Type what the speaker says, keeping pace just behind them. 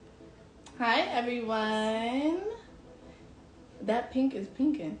Hi, everyone. That pink is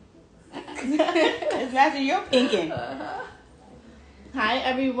pinking. It's matching your pinking. Hi,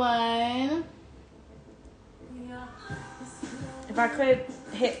 everyone. If I could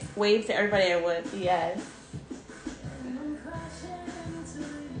hit wave to everybody, I would. Yes.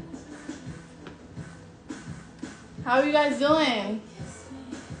 How are you guys doing?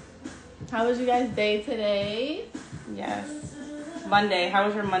 How was you guys' day today? Yes. Monday. How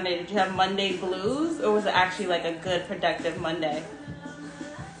was your Monday? Did you have Monday blues, or was it actually like a good, productive Monday?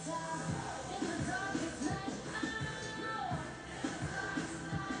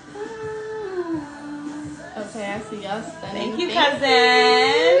 Okay, I see y'all stunning. Thank you,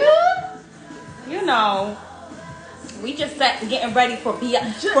 cousin. You know, we just getting ready for BET.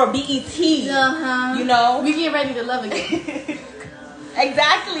 Uh-huh. You know, we getting ready to love again.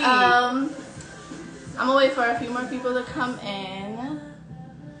 Exactly. I'm gonna wait for a few more people to come in.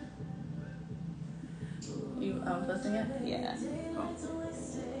 You posting it? Yeah. Oh.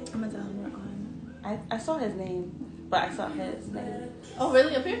 I'm gonna tell him we're on. I saw his name, but I saw his name. Oh,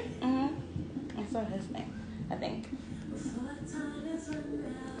 really? Up here? I saw his name, I think.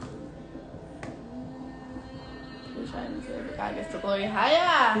 We're trying to God gets the glory.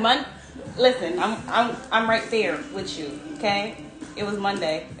 Hiya. Listen, I'm right there with you. Okay. It was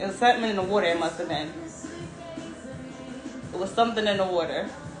Monday. It was something in the water. It must have been. It was something in the water.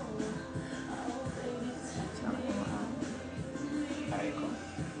 Alright, cool.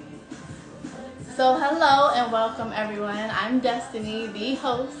 So hello and welcome everyone. I'm Destiny, the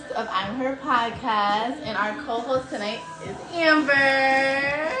host of IMHERPodcast, and our co-host tonight is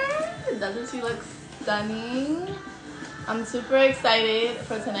Amber. Doesn't she look stunning? I'm super excited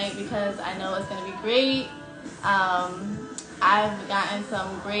for tonight because I know it's gonna be great. I've gotten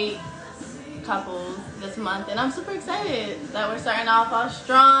some great couples this month, and I'm super excited that we're starting off all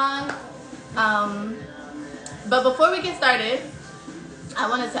strong. But before we get started, I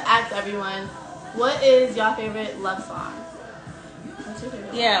wanted to ask everyone, what is your favorite love song? What's your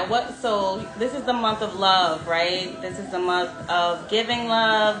favorite? Yeah, so this is the month of love, right? This is the month of giving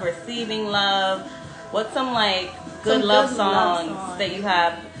love, receiving love. What's some good love songs that you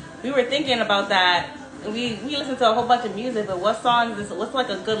have? We were thinking about that. We listen to a whole bunch of music, but what's like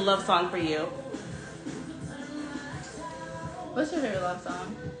a good love song for you? What's your favorite love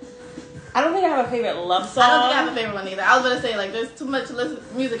song? I don't think I have a favorite love song. I don't think I have a favorite one either. I was gonna say there's too much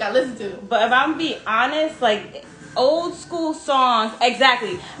music I listen to. But if I'm being honest, old school songs,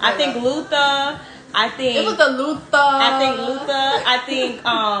 exactly. I think Luther. It was the Luther. I think Luther. I think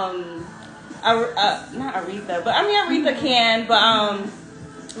not Aretha, but I mean Aretha can, but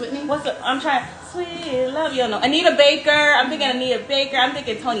Whitney. I'm trying. Sweet love, you know. Anita Baker. I'm thinking Anita Baker. I'm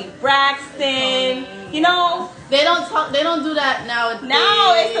thinking Toni Braxton. You know. They don't do that nowadays.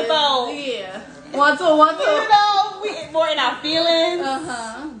 Now it's about one, two. You know, we more in our feelings.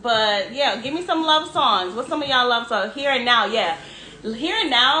 But yeah, give me some love songs. What's some of y'all love songs? Here and Now, yeah. Here and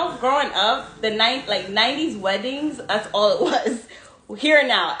Now, growing up, the 90s weddings, that's all it was. Here and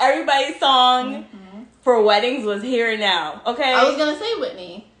Now. Everybody's song for weddings was Here and Now. Okay? I was gonna say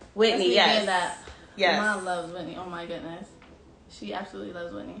Whitney. Whitney, yes. Yes. Mom loves Whitney. Oh my goodness. She absolutely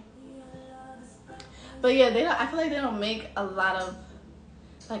loves Whitney. But yeah, I feel like they don't make a lot of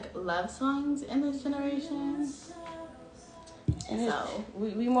love songs in this generation. And so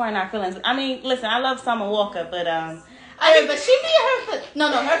we more in our feelings. I mean, listen, I love Summer Walker, but but she be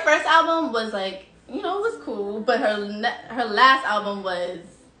her first album was it was cool, but her last album was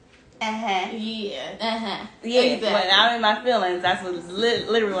exactly. When I'm in my feelings, that's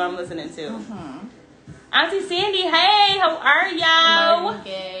literally what I'm listening to. Auntie Sandy, hey, how are y'all?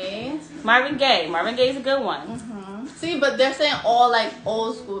 Marvin Gaye is a good one. See, but they're saying all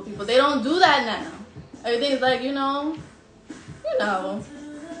old school people. They don't do that now. Everything's you know.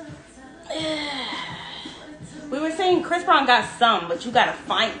 We were saying Chris Brown got some, but you gotta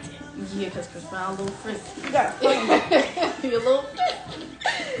find it. Yeah, because Chris Brown a little frisky. You gotta find it. He a little frisky.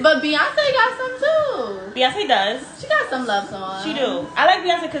 But Beyonce got some too. Beyonce does. She got some love songs. She do. I like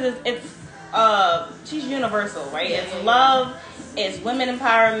Beyonce because it's she's universal, right? It's love, it's women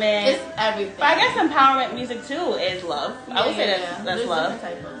empowerment. It's everything. But I guess empowerment music too is love. I would say that's There's love.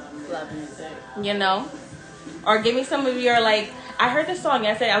 different type of love music. You know? Or give me some of your I heard this song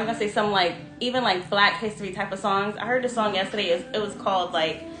yesterday. I was gonna say some even Black History type of songs. I heard this song yesterday. It was called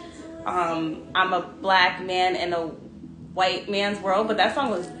I'm a black man in a white man's world, but that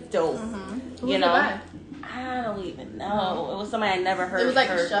song was dope. You know? I don't even know. It was somebody I never heard. It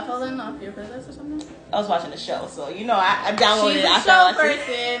was shuffling off your playlist or something? I was watching the show, so I downloaded it. She's a show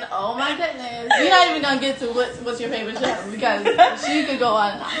person. Oh my goodness. We're not even gonna get to what's your favorite show because she could go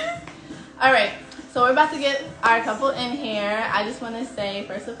on and on. All right, so we're about to get our couple in here. I just want to say,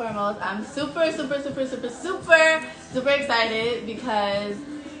 first and foremost, I'm super excited because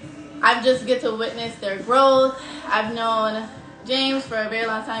I just get to witness their growth. I've known James for a very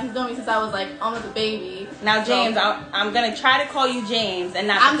long time. He's known me since I was like almost a baby. Now, James, I'm gonna try to call you James and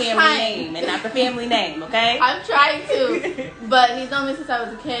not the family name, okay? I'm trying to, but he's known me since I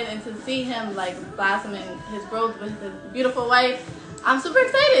was a kid, and to see him like blossom in his growth with his beautiful wife, I'm super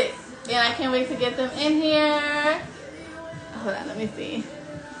excited, and I can't wait to get them in here. Hold on, let me see.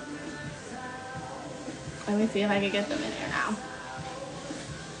 Let me see if I can get them in here now.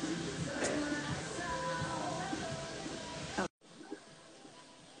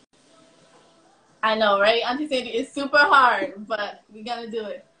 I know, right? Auntie Sandy, it's super hard, but we gotta do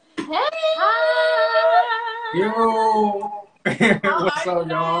it. Hey! Hi! Yo! What's up,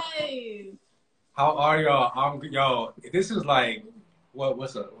 y'all? Guys? How are y'all? Yo, this is like,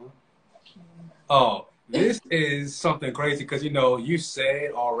 what's up? Oh, this is something crazy because, you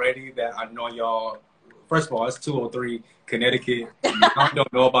said already that I know y'all. First of all, it's 203 Connecticut. I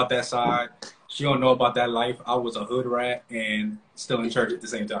don't know about that side. She don't know about that life. I was a hood rat and still in church at the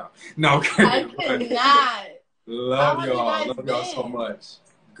same time. No, I'm kidding. I cannot. Love y'all. Love y'all so much.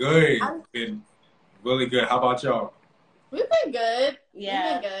 Good. Been really good. How about y'all? We've been good.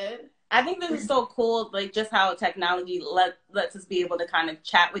 Yeah. We've been good. I think this is so cool, like just how technology lets us be able to kind of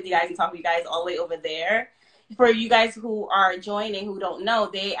chat with you guys and talk with you guys all the way over there. For you guys who are joining, who don't know,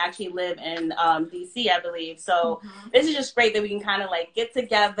 they actually live in DC, I believe. So this is just great that we can kind of like get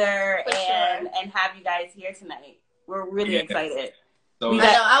together and have you guys here tonight. We're really excited. So I know.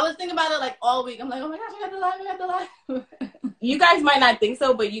 I was thinking about it like all week. I'm like, oh my gosh, we got the live. You guys might not think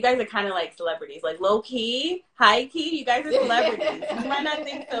so, but you guys are kind of like celebrities. Like low key, high key, you guys are celebrities. You might not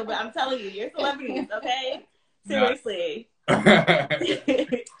think so, but I'm telling you, you're celebrities, okay? Seriously.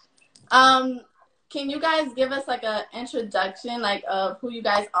 Can you guys give us like an introduction, like of who you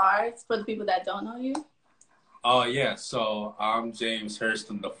guys are for the people that don't know you? Oh, yeah. So I'm James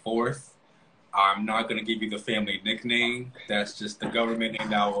Hairston the Fourth. I'm not going to give you the family nickname. That's just the government name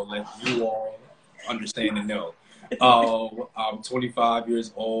that I will let you all understand and know. I'm 25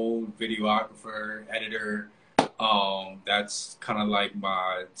 years old, videographer, editor. That's kind of like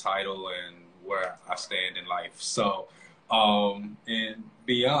my title and where I stand in life. So, and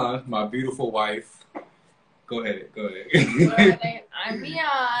beyond, my beautiful wife. Go ahead. I'm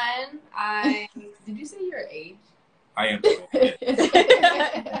Mian. Did you say your age? I am.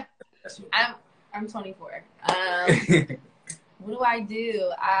 I'm 24. What do I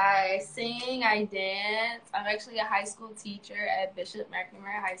do? I sing, I dance. I'm actually a high school teacher at Bishop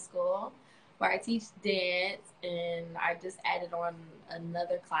McNamara High School, where I teach dance, and I just added on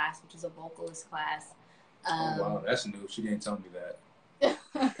another class, which is a vocalist class. Oh, wow, that's new. She didn't tell me that.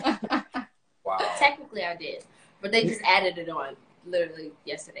 Wow. Technically, I did, but they just added it on literally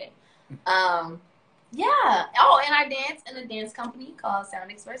yesterday. Yeah. Oh, and I dance in a dance company called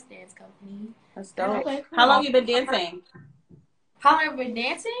Sound Express Dance Company. That's dope. Okay, cool. How long you been dancing? How long have I been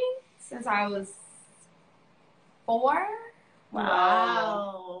dancing? Since I was 4.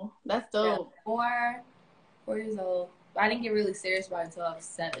 Wow. That's dope. Yeah, 4 years old. I didn't get really serious about it until I was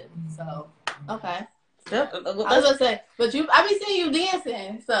 7. So Okay. I I was gonna say, but I be seeing you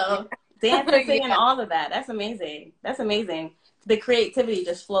dancing, so dancing and all of that. That's amazing. The creativity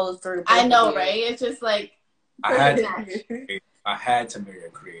just flows through. I know, right? It's just like I had to marry a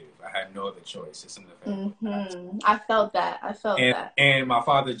creative. I had no other choice. It's in the family. I felt that. And my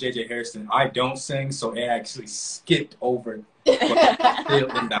father, JJ Hairston, I don't sing, so it actually skipped over but still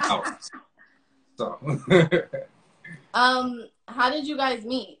in the house. So how did you guys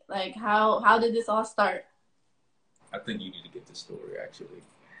meet? Like how did this all start? I think you need to get the story actually.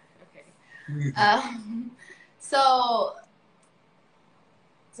 Okay. So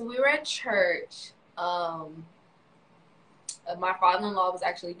we were at church. My father-in-law was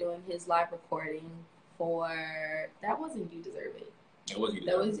actually doing his live recording for that wasn't You Deserve It. It was You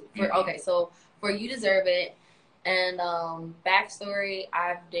Deserve It. That was for okay. So for You Deserve It, and backstory: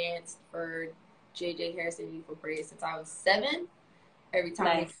 I've danced for JJ Harrison Youth for Praise since I was 7. Every time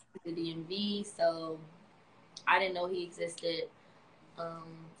I went to the DMV, so I didn't know he existed.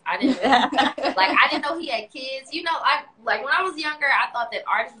 I didn't know he had kids. I when I was younger, I thought that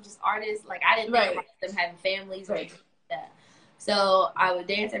artists were just artists. Like I didn't think about them having families or anything like that. So I would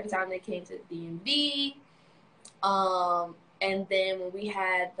dance every time they came to the DMV. And then when we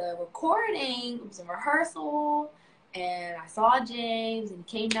had the recording, it was a rehearsal, and I saw James and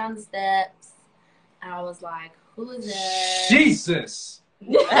he came down the steps, and I was like, "Who is that?" Jesus.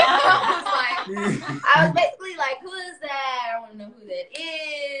 I was basically like, who is that? I want to know who that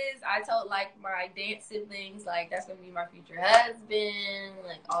is. I told like my dance siblings, like that's gonna be my future husband.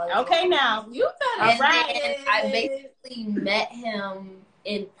 Like all this. Okay, now you better. And then I basically met him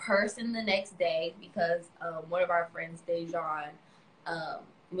in person the next day because one of our friends, Dejan,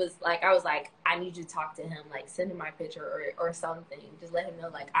 was like, I was like, I need you to talk to him, like send him my picture or something. Just let him know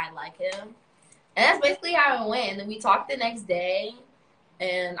like I like him. And that's basically how it went. And then we talked the next day.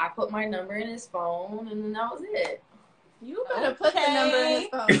 And I put my number in his phone, and then that was it. You better put the number in his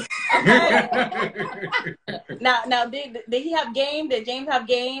phone. Now, did he have game? Did James have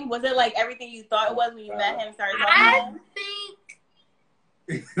game? Was it like everything you thought it was when you met him? Started talking I to him? think.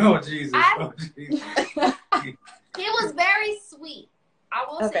 Oh Jesus! Oh Jesus! He was very sweet. I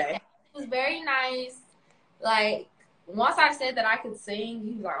will say that. He was very nice. Like once I said that I could sing,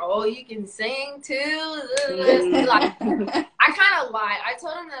 he was like, "Oh, you can sing too." Like, I kind of lied. I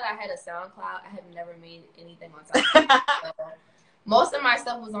told him that I had a SoundCloud. I have never made anything on SoundCloud. So most of my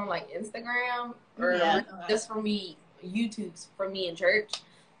stuff was on like Instagram or just for me, YouTube's for me in church.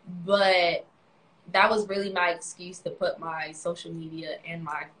 But that was really my excuse to put my social media and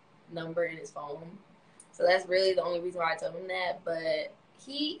my number in his phone. So that's really the only reason why I told him that. But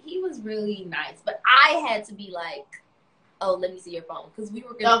he was really nice. But I had to be like, oh, let me see your phone. Because we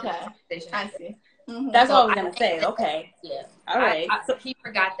were going to have a conversation. I see. Mm-hmm. That's what I was going to say. Okay. Yeah. All right. So he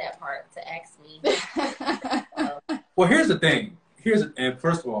forgot that part to ask me. Well, here's the thing. And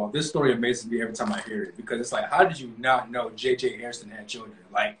first of all, this story amazes me every time I hear it. Because it's like, how did you not know J.J. Hairston had children?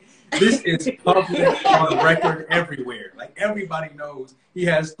 Like, this is public on the record everywhere. Like, everybody knows he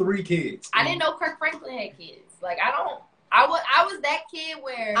has 3 kids. I didn't know Kirk Franklin had kids. Like, I was that kid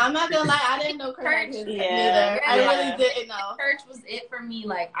where I'm not gonna lie, I didn't know Kirk had kids either. I really didn't know. Church was it for me.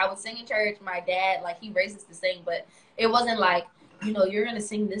 Like I would sing in church. My dad, like he raised us to sing, but it wasn't like, you know, you're gonna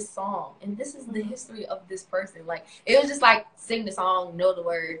sing this song and this is the history of this person. Like it was just like sing the song, know the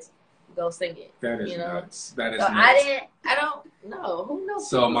words, go sing it. That is nuts. That is nuts. I don't know. Who knows?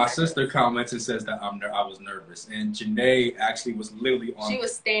 So my sister comments and says that I was nervous, and Janae actually was literally on. She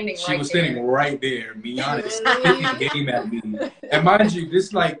was standing. Standing right there. Mian is speaking game at me, and mind you,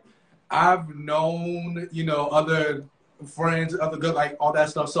 this like I've known, you know, other friends, other good like all that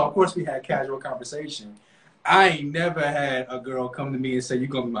stuff. So of course we had casual conversation. I ain't never had a girl come to me and say you're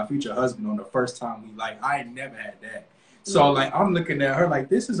gonna be my future husband on the first time we like. I ain't never had that. So like I'm looking at her like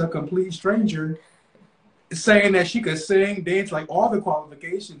this is a complete stranger saying that she could sing, dance, like all the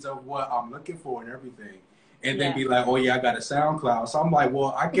qualifications of what I'm looking for and everything. And then be like, oh yeah, I got a SoundCloud. So I'm like,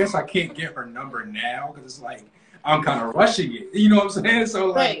 well, I guess I can't get her number now because it's like I'm kind of rushing it. You know what I'm saying? So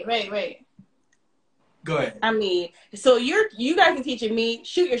like, right. Go ahead. I mean, so you guys are teaching me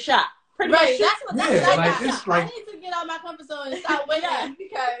shoot your shot. Pretty much. That's what I need to get out of my comfort zone and stop waiting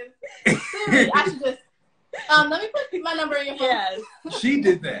because seriously, I should just let me put my number in your phone. Yes. She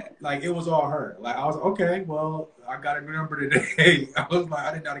did that. Like, it was all her. Like, I was okay, well, I got a number today. I was like,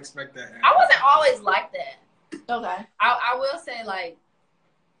 I did not expect that. I wasn't always like that. Okay. I will say, like,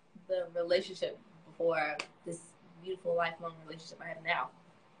 the relationship before this beautiful lifelong relationship I have now.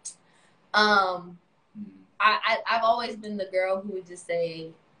 I've always been the girl who would just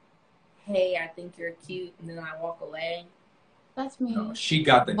say, hey, I think you're cute, and then I walk away. That's me. No, she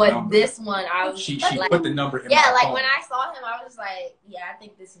got the number. But this one, I was she like, put the number in my phone. when I saw him, I was just like, yeah, I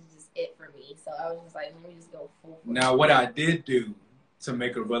think this is just it for me. So I was just like, let me just go full. Now, what I did do to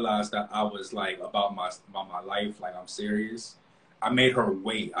make her realize that I was like about my life, like I'm serious, I made her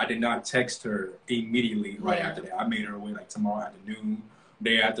wait. I did not text her immediately after that. I made her wait like tomorrow afternoon,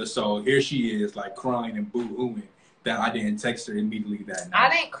 day after. So here she is, like crying and boo-hooing that I didn't text her immediately that night.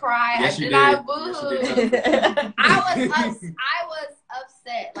 I didn't cry. Yes, I did you not boo-hoo. Yes, I was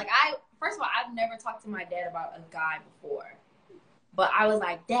upset. Like first of all, I've never talked to my dad about a guy before. But I was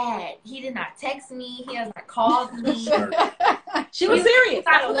like, Dad, he did not text me. He has not called me. She was serious.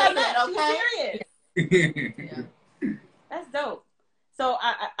 That's what I meant, okay? She was serious. Yeah. That's dope. So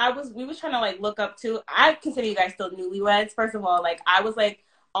we was trying to like look up to, I consider you guys still newlyweds. First of all, like I was like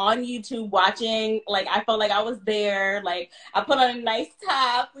on YouTube watching, like I felt like I was there. Like I put on a nice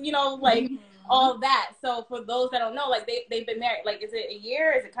top, you know, like all that. So for those that don't know, like they've been married. Like, is it a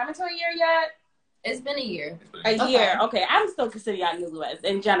year? Is it coming to a year yet? It's been a year. A year. Okay. I'm still considering y'all newlyweds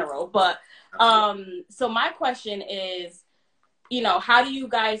in general. But so my question is, you know, how do you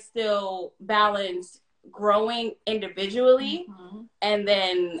guys still balance growing individually and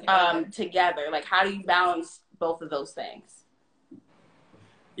then together? Like, how do you balance both of those things?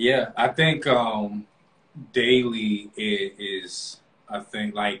 Yeah, I think daily it is, I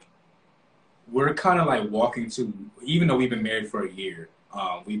think, like, we're kind of like walking to, even though we've been married for a year,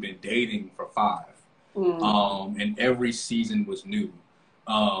 We've been dating for 5. And every season was new.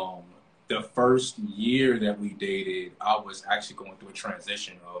 The first year that we dated, I was actually going through a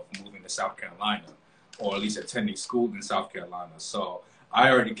transition of moving to South Carolina, or at least attending school in South Carolina. So I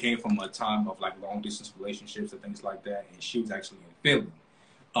already came from a time of like long distance relationships and things like that, and she was actually in Philly.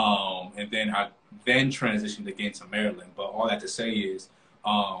 And then I transitioned again to Maryland. But all that to say is,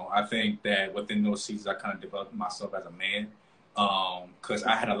 I think that within those seasons, I kind of developed myself as a man, because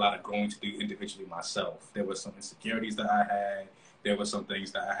I had a lot of growing to do individually myself. There were some insecurities that I had. There were some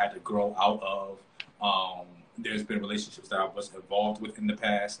things that I had to grow out of. There's been relationships that I was involved with in the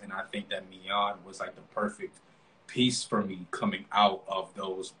past, and I think that Mian was like the perfect piece for me coming out of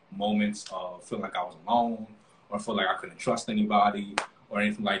those moments of feeling like I was alone, or feel like I couldn't trust anybody, or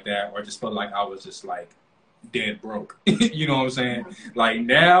anything like that, or just felt like I was just like dead broke. You know what I'm saying? Like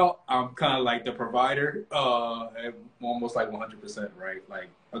now I'm kind of like the provider, almost like 100%, right? Like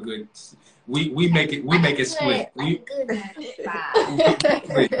a good, we make it split. We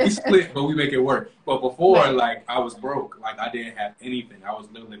split, but we make it work. But before, like I was broke. Like I didn't have anything. I was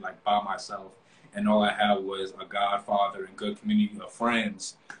literally like by myself, and all I had was a godfather and good community of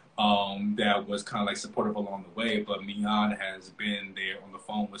friends that was kind of like supportive along the way. But Mian has been there on the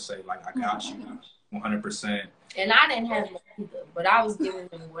phone to say like, I got you 100%. And I didn't have much either, but I was giving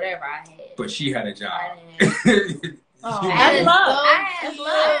them whatever I had. But she had a job. That's love. That's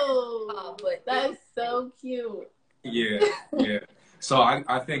love. But that's so cute. Yeah, yeah. So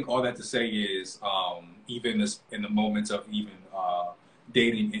I think all that to say is, even in the moments of even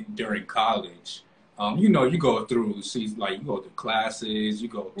dating during college, you know, you go through, you go through classes, you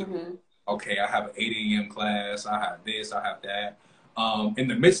go through, okay, I have an 8 a.m. class, I have this, I have that. In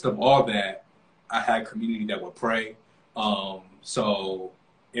the midst of all that, I had community that would pray. So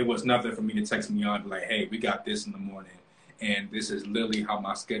it was nothing for me to text me on, like, hey, we got this in the morning, and this is literally how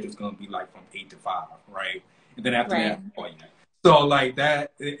my schedule's going to be like from 8 to 5, right? And then after that, oh, yeah. So like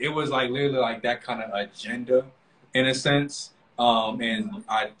that, it was like literally like that kind of agenda in a sense. And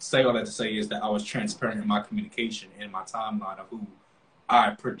I say all that to say is that I was transparent in my communication and my timeline of who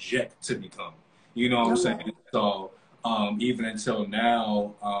I project to become. You know what I'm saying? So even until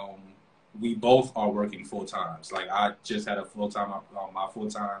now, we both are working full times. Like I just had a my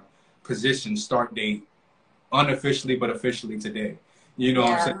full-time position start date unofficially, but officially today. You know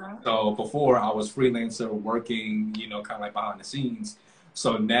what I'm saying? So before I was freelancer working, you know, kind of like behind the scenes.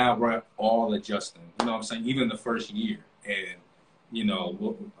 So now we're all adjusting. You know what I'm saying? Even the first year. And, you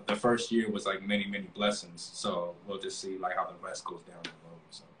know, the first year was like many, many blessings. So we'll just see like how the rest goes down the road.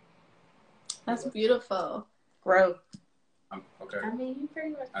 So that's beautiful. Growth. Okay. I mean, you pretty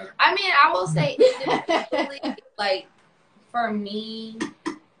much. I will say, like, for me,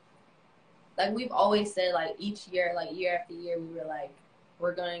 like we've always said, like each year, like year after year, we were like,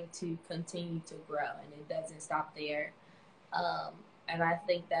 we're going to continue to grow, and it doesn't stop there. And I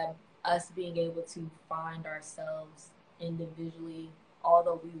think that us being able to find ourselves individually,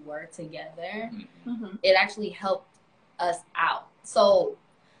 although we were together, it actually helped us out. So,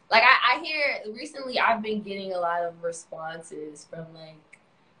 like I hear recently, I've been getting a lot of responses from like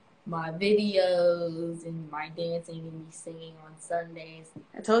my videos and my dancing and me singing on Sundays.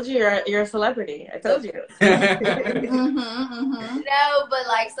 I told you you're a celebrity. I told you. No, but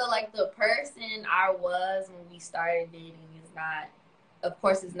like, so like the person I was when we started dating is not, of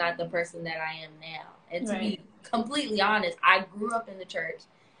course, it's not the person that I am now. And to be completely honest, I grew up in the church,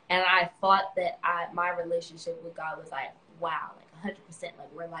 and I thought that my relationship with God was like, wow, like 100%,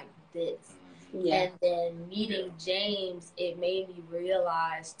 like we're like this. Yeah. And then meeting James, it made me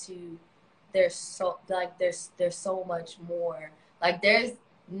realize too, there's so much more. Like there's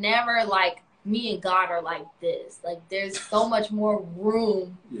never like me and God are like this. Like there's so much more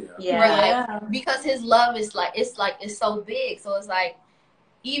room. Yeah. For, like, because his love is like it's so big. So it's like,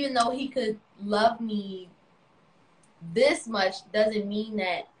 even though he could love me this much, doesn't mean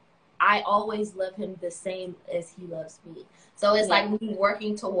that I always love him the same as he loves me. So it's like me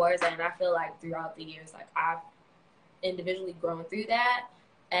working towards that, and I feel like throughout the years, like I've individually grown through that,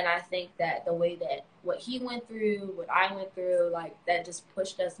 and I think that the way that what he went through, what I went through, like that just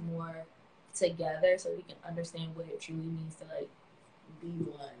pushed us more together, so we can understand what it truly means to like be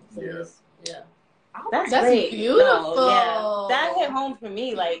one. So That's great. Beautiful. No, that hit home for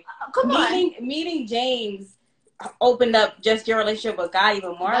me. Like meeting James opened up just your relationship with God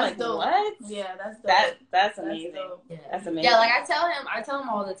even more. That's like dope. what? Yeah, that's dope. That's amazing. That's amazing. Yeah, like I tell him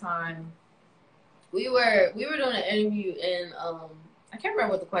all the time. We were doing an interview, and I can't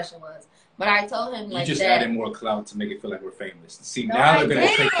remember what the question was, but I told him like you just that, added more clout to make it feel like we're famous. See, now they're gonna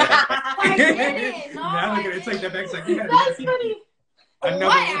take that back. I did it. No, now they're gonna take that back. It's like, that's funny.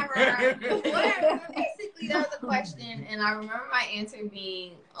 Whatever. Basically, that was a question, and I remember my answer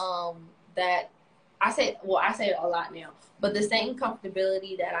being that I say it a lot now, but the same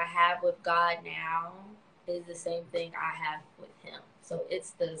comfortability that I have with God now is the same thing I have with Him. So it's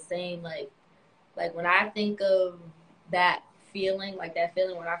the same, like when I think of that feeling when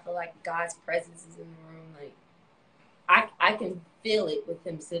I feel like God's presence is in the room, like I can feel it with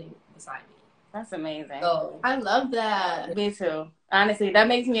Him sitting beside me. That's amazing. So I love that. Me too. Honestly, that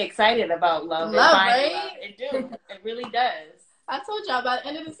makes me excited about love. Right? Love. It do. It really does. I told y'all by the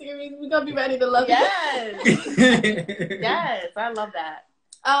end of the series, we're gonna be ready to love. Yes. Yes, I love that.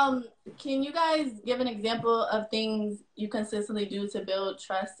 Can you guys give an example of things you consistently do to build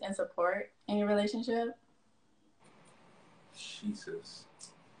trust and support in your relationship? Jesus.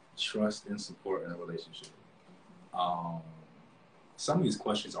 Trust and support in a relationship. Some of these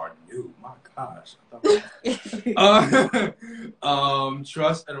questions are new. My gosh.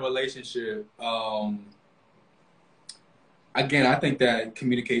 Trust in a relationship. Again, I think that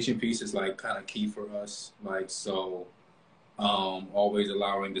communication piece is like kind of key for us. Like, so always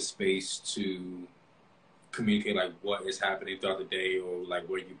allowing the space to communicate like what is happening throughout the day, or like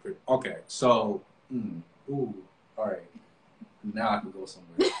where you okay. So all right. Now I can go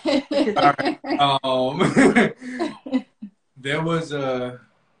somewhere. All right. There was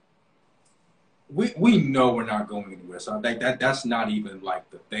we know we're not going anywhere. So I think that's not even like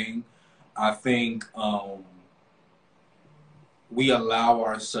the thing. I think we allow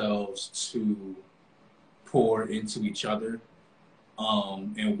ourselves to pour into each other,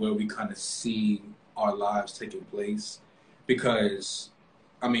 and where we kind of see our lives taking place. Because,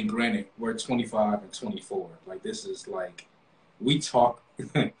 I mean, granted, we're 25 and 24. Like, this is like, we could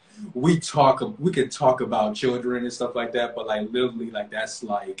talk about children and stuff like that, but like literally, like that's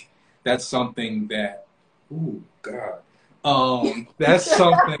something that, ooh, God, that's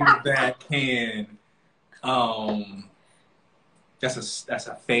something that can, that's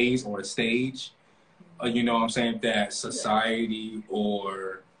a phase or a stage, you know what I'm saying, that society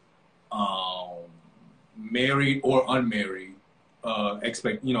or married or unmarried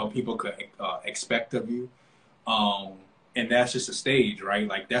people could expect of you. And that's just a stage, right?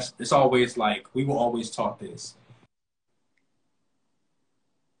 Like it's always like, we were always taught this.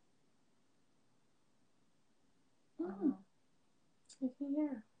 I can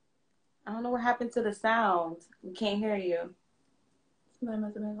hear. I don't know what happened to the sound. We can't hear you. Somebody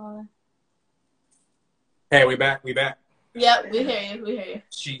must have been calling. Hey, we back. Yep, we hear you.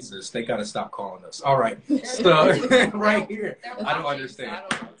 Jesus, they gotta stop calling us. All right, so right here, I don't understand.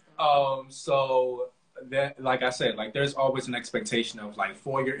 So that, like I said, like there's always an expectation of like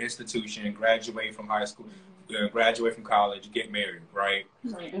 4-year institution, graduate from high school, graduate from college, get married, right?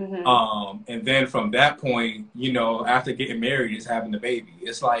 Mm-hmm. And then from that point, after getting married is having the baby.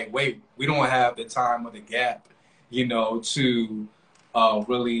 It's like, wait, we don't have the time or the gap, to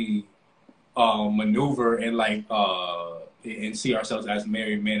really maneuver and like and see ourselves as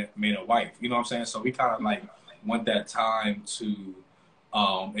married man and wife. You know what I'm saying? So we kind of like want that time to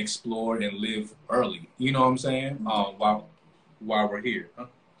explore and live early. You know what I'm saying? While we're here. Huh?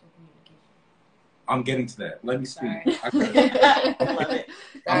 I'm getting to that. Let me speak. I love it.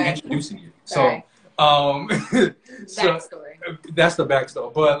 I'm introducing you. So, backstory. That's the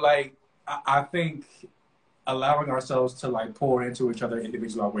backstory. But like, I think allowing ourselves to like pour into each other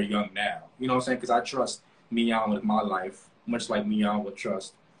individually while we're young now. You know what I'm saying? Because I trust Mian with my life, much like Mian would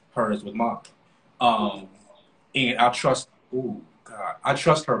trust hers with mine. And I trust, I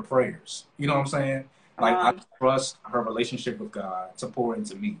trust her prayers. You know what I'm saying? Like, I trust her relationship with God to pour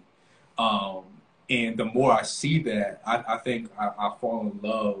into me. And the more I see that, I think I fall in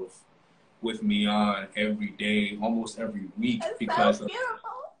love with Mian every day, almost every week, because of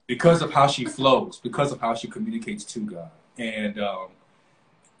how she flows, because of how she communicates to God. And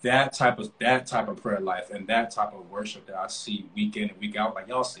that type of prayer life and that type of worship that I see week in and week out, like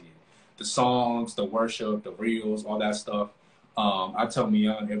y'all see it. The songs, the worship, the reels, all that stuff. I tell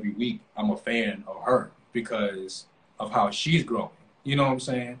Mian every week I'm a fan of her because of how she's growing. You know what I'm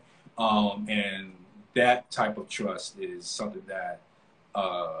saying? And that type of trust is something that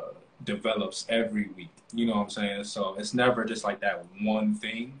develops every week. You know what I'm saying? So it's never just like that one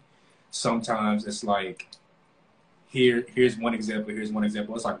thing. Sometimes it's like, here's one example.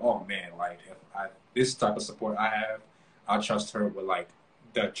 It's like, oh man, like if this type of support I have, I trust her with like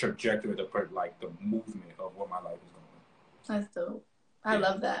the trajectory, the movement of what my life is going. That's dope. I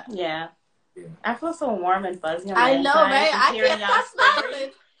love that. Yeah. I feel so warm and fuzzy. I know, right? I can't stop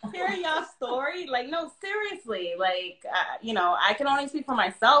smiling. Hearing y'all story, like, no, seriously, like, I can only speak for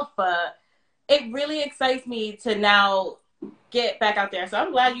myself, but it really excites me to now get back out there. So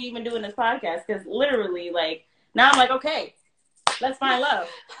I'm glad you're even doing this podcast, because literally, like, now I'm like, okay, let's find love.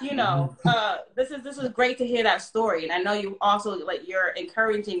 You know, this is great to hear that story, and I know you also, like, you're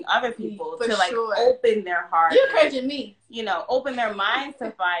encouraging other people to like open their heart. You're encouraging me. You know, open their minds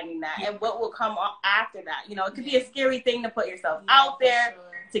to finding that, and what will come after that. You know, it could be a scary thing to put yourself out there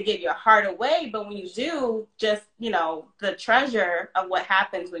to give your heart away, but when you do, just, you know, the treasure of what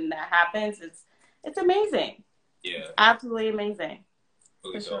happens when that happens, it's amazing. Yeah, it's absolutely amazing.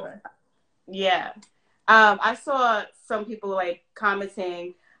 Really for sure. Yeah. I saw some people like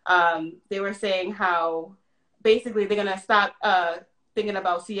commenting. They were saying how basically they're gonna stop thinking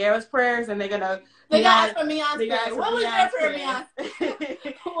about Sierra's prayers, and they're gonna ask for Mian's prayer. What was your prayer, Mian?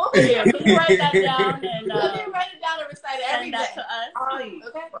 What was your? Can you write that down and let me write it down and recite it every day to us?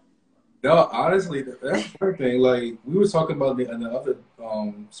 Okay. No, honestly, that's one thing. Like, we were talking about in the other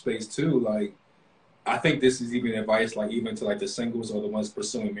space too. Like, I think this is even advice, like, even to like the singles or the ones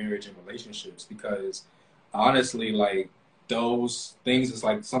pursuing marriage and relationships, because honestly, like, those things is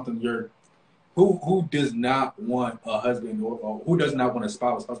like something who does not want a husband or who does not want a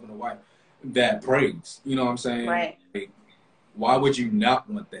spouse, husband or wife, that prays? You know what I'm saying? Right. Like, why would you not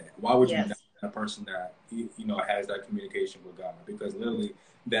want that? Why would you not want a person that you know has that communication with God? Because literally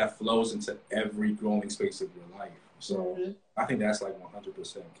that flows into every growing space of your life. So I think that's like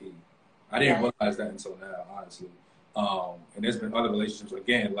 100% key. I didn't realize that until now, honestly. And there's been other relationships,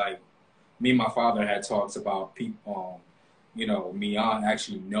 again, like me and my father had talks about people, you know, Mian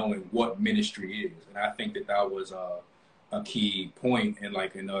actually knowing what ministry is. And I think that was a key point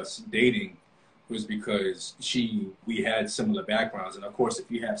in us dating, was because we had similar backgrounds. And of course, if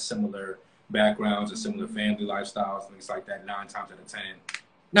you have similar backgrounds and similar family lifestyles, things like that, 9 times out of 10,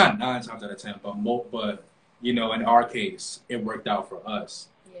 not 9 times out of 10, but you know, in our case, it worked out for us.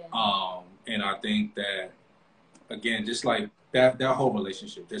 Yeah. And I think that, again, just like that whole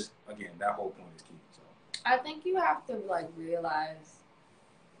relationship, just again, that whole point is key. So I think you have to like realize,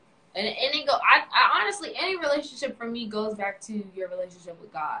 and it go. I honestly, any relationship for me goes back to your relationship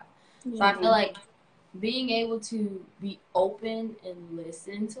with God. Mm-hmm. So I feel like being able to be open and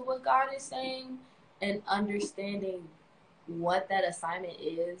listen to what God is saying and understanding what that assignment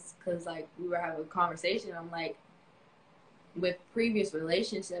is, because like we were having a conversation, I'm like, with previous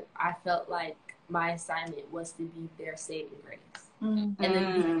relationship, I felt like my assignment was to be their saving grace, and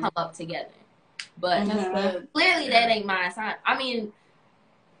then we come up together. But clearly that ain't my assignment. I mean,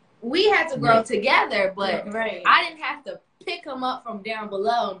 we had to grow together, but I didn't have to pick them up from down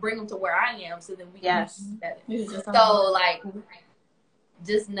below and bring them to where I am, so then we can be together. So like,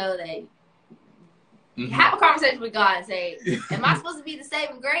 just know that. Have a conversation with God and say, am I supposed to be the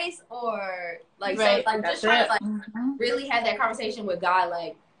saving grace, or like, so, like just try to like really have that conversation with God,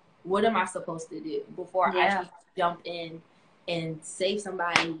 like, what am I supposed to do before I actually jump in and save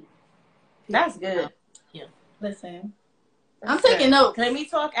somebody? That's good. Yeah. Listen, I'm taking notes. Can we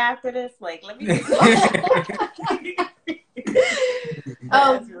talk after this? Like, let me.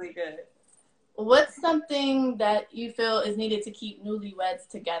 That's really good. What's something that you feel is needed to keep newlyweds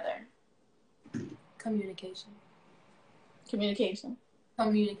together? Communication,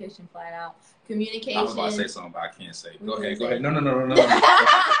 flat out. Communication. I was about to say something, but I can't say. Go ahead. No.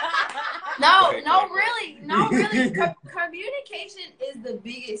 No, really. Communication is the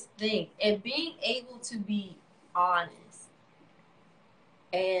biggest thing, and being able to be honest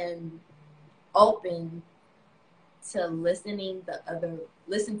and open to listen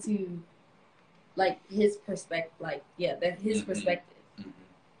to like his perspective, perspective.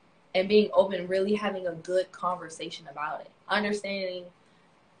 And being open, really having a good conversation about it. Understanding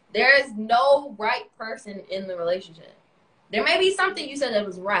there is no right person in the relationship. There may be something you said that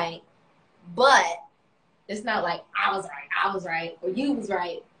was right, but it's not like I was right, or you was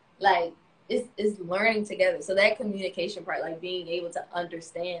right. Like, it's learning together. So that communication part, like being able to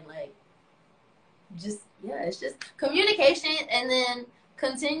understand, like, it's just communication, and then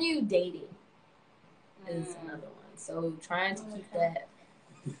continue dating is another one. So trying to keep that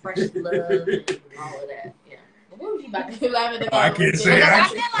fresh love and all of that. Yeah. What was you about to say? I can't say. I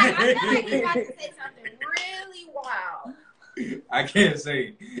feel like you about to say something really wild. I can't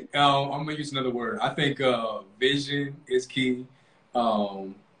say. I'm gonna use another word. I think vision is key. I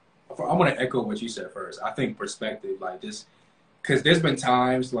want to echo what you said first. I think perspective, like just because there's been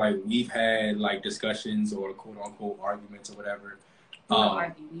times like we've had like discussions or quote unquote arguments or whatever. We don't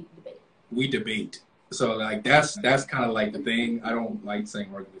argue. We debate. So like that's kind of like the thing. I don't like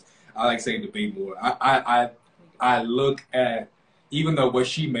saying arguments. I like saying debate more. I look at, even though what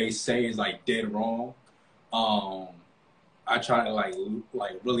she may say is like dead wrong, I try to like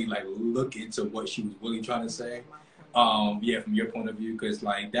really like look into what she was really trying to say, Yeah, from your point of view, because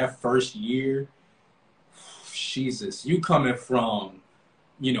like that first year, Jesus, you coming from,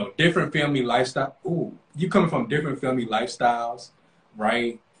 different family lifestyle. Ooh, you coming from different family lifestyles,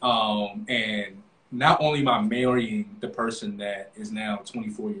 right? And not only am I marrying the person that is now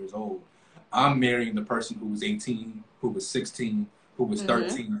 24 years old, I'm marrying the person who was 18, who was 16, who was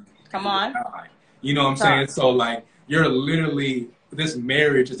 13. Come on. 9. You know what I'm saying? So like, you're literally, this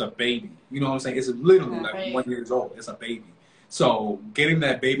marriage is a baby. You know what I'm saying? It's literally like 1 year old. It's a baby. So getting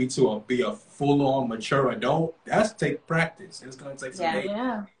that baby to be a full-on mature adult, that's take practice. It's going to take some days.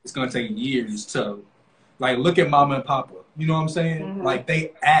 Yeah. It's going to take years to, like, look at Mama and Papa. You know what I'm saying? Like,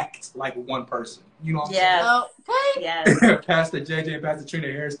 they act like one person. You know what I'm saying? Okay. Yes. Pastor JJ and Pastor Trina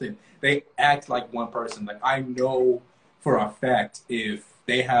Hairston, they act like one person. Like, I know for a fact if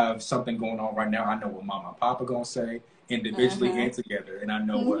they have something going on right now, I know what Mama and Papa going to say individually and together. And I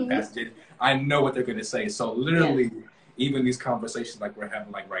know what Pastor JJ, I know what they're going to say. So, literally... Yeah. Even these conversations like we're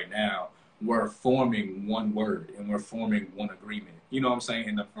having like right now, we're forming one word and we're forming one agreement. You know what I'm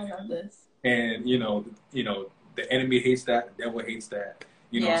saying? I love this. And the enemy hates that, the devil hates that.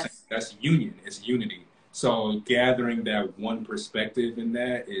 You know what I'm saying? That's union. It's unity. So gathering that one perspective in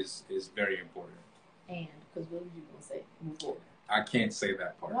that is very important. And because what were you gonna say? Move forward. I can't say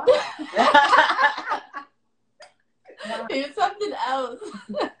that part. It's something else.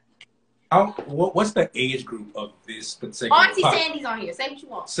 What's the age group of this particular? Auntie Sandy's on here. Say what you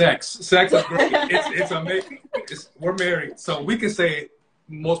want. Sex is great. It's amazing. We're married, so we can say it.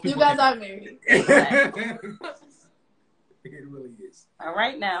 Most people. You guys are married. It really is. All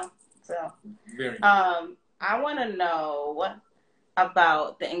right now. So very. I want to know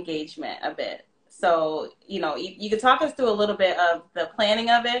about the engagement a bit. So you could talk us through a little bit of the planning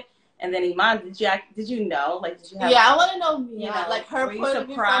of it. And then Iman, did you know? Like, did you have? Yeah, I want to know, like her point of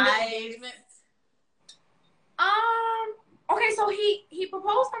view from the engagement. Okay, so he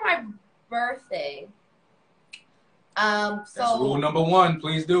proposed for my birthday. That's rule number 1.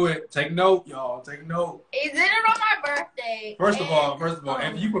 Please do it. Take note, y'all. Take note. He did it on my birthday. First of all,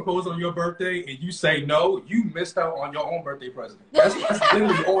 if you propose on your birthday and you say no, you missed out on your own birthday present. That's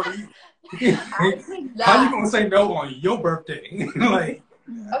literally on you. How you gonna say no on your birthday? Like.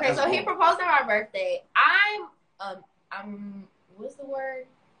 Okay, so he proposed on my birthday. I'm what's the word?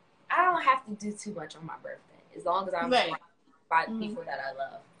 I don't have to do too much on my birthday as long as I'm surrounded by the people that I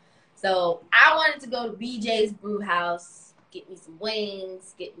love. So I wanted to go to BJ's Brew House, get me some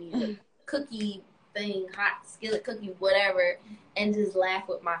wings, get me a cookie thing, hot skillet cookie, whatever, and just laugh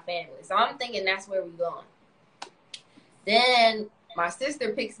with my family. So I'm thinking that's where we're going. Then my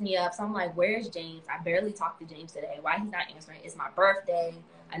sister picks me up, so I'm like, where's James? I barely talked to James today. Why he's not answering? It's my birthday.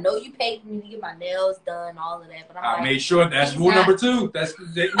 I know you paid for me to get my nails done, all of that, but I made sure that's rule number 2. That's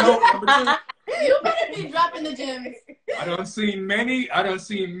number 2. You better be dropping the gems. I done seen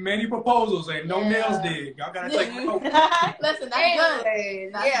many proposals and no nails did. Y'all gotta take note. Listen, that's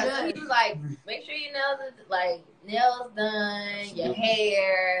good. So he was like, make sure your nails done, your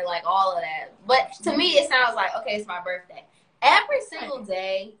hair, like all of that. But to me, it sounds like, okay, it's my birthday. Every single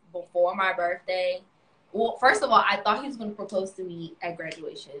day before my birthday, well, first of all, I thought he was going to propose to me at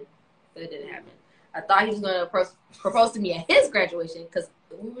graduation. But it didn't happen. I thought he was going to propose to me at his graduation because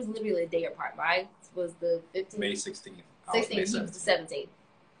we was literally a day apart. Mine was the 15th. May 16th. 16th, he was the 17th.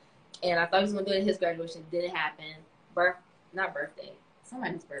 And I thought he was going to do it at his graduation. It didn't happen. Not birthday.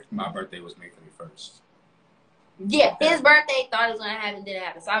 Somebody's birthday. My birthday was May 31st. Yeah, his birthday, thought it was going to happen, didn't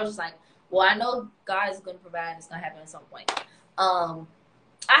happen. So I was just like, well, I know God is going to provide. It's going to happen at some point. I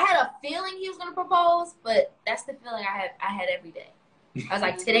had a feeling he was going to propose, but that's the feeling I had every day. I was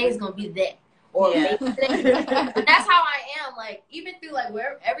like, today is going to be that. Or maybe today. But that's how I am. Like, even through, like,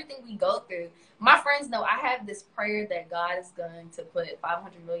 everything we go through, my friends know I have this prayer that God is going to put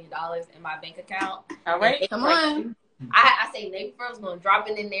 $500 million in my bank account. All right, come on. I say Navy first going to drop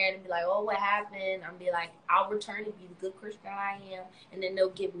it in there and be like, oh, what happened? I'm be like, I'll return it, be the good Christian I am, and then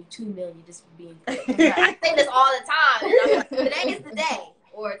they'll give me $2 million just for being good. I say this all the time. And I'm like, today is the day,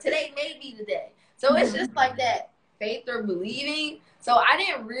 or today may be the day. So it's just like that faith or believing. So I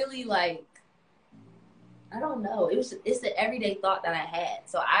didn't really I don't know. It's an everyday thought that I had.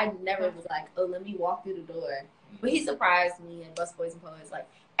 So I never was like, oh, let me walk through the door. But he surprised me and Busboys and Poets, like.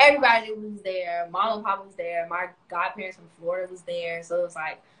 Everybody was there. Mom and Papa was there. My godparents from Florida was there. So it was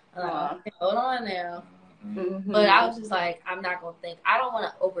like, hold on now. Mm-hmm. But I was just like, I'm not going to think. I don't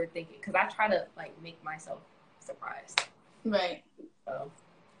want to overthink it because I try to, make myself surprised. Right. So,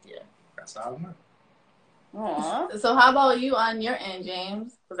 yeah. That's how I know. Aww. So how about you on your end,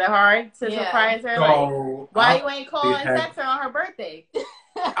 James? Was that hard to surprise her? So why you ain't calling and text her on her birthday?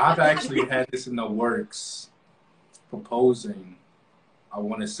 I've actually had this in the works proposing, I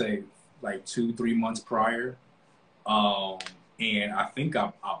want to say like 2-3 months prior. And I think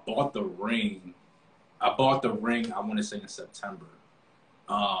I bought the ring. I want to say in September.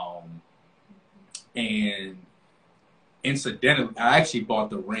 And incidentally, I actually bought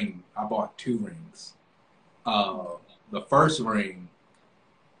the ring. I bought 2 rings. The first ring,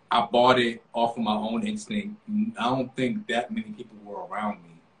 I bought it off of my own instinct. I don't think that many people were around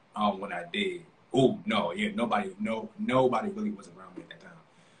me when I did. Oh no, yeah, nobody really was around me at that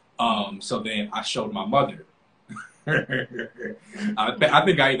time. So then I showed my mother. I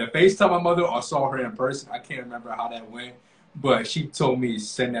think I either FaceTimed my mother or saw her in person. I can't remember how that went, but she told me to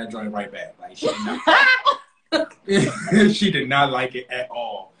send that joint right back. Like she did not, she did not like it at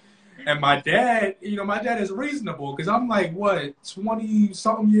all. And my dad is reasonable because I'm like, what,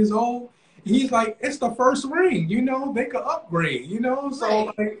 20-something years old? He's like, it's the first ring, they could upgrade,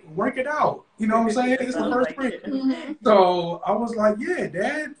 so like work it out. You know what I'm saying? It's the first ring. So I was like, yeah,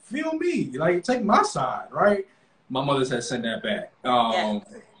 Dad, feel me. Like, take my side, right? My mother said, send that back.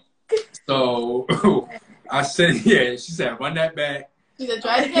 So I said, yeah, she said, run that back. She said,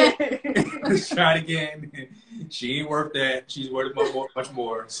 try it again. Let's try it again. She ain't worth that. She's worth much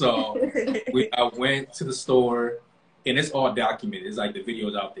more. So I went to the store, and it's all documented. It's like the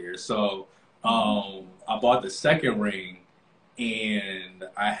video's out there. So I bought the second ring, and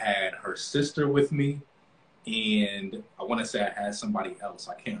I had her sister with me, and I want to say I had somebody else.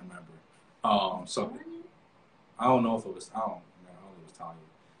 I can't remember. So I don't know if it was, I don't know if it was Tanya.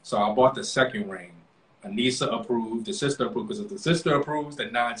 So I bought the second ring. Anissa approved, the sister approved, because if the sister approves,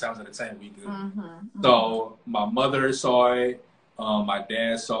 then 9 times out of 10 we good. So my mother saw it, my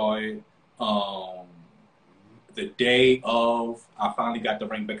dad saw it. The day of, I finally got the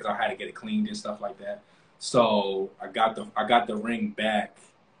ring back because I had to get it cleaned and stuff like that. So I got the ring back,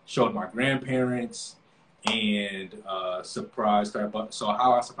 showed my grandparents, and surprised her. But so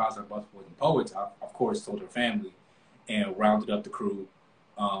how I surprised her both with poets, I of course told her family, and rounded up the crew,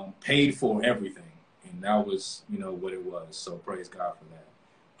 paid for everything. And that was, what it was. So praise God for that.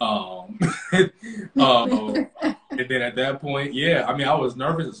 And then at that point, yeah, I mean, I was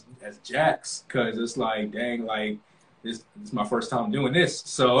nervous as Jax because it's like, dang, like this is my first time doing this.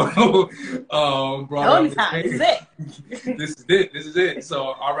 So, this is it. So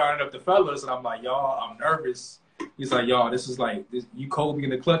I rounded up the fellas, and I'm like, y'all, I'm nervous. He's like, y'all, this is like this, you called me in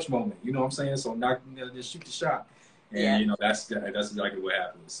the clutch moment. You know what I'm saying? So just shoot the shot. And that's exactly what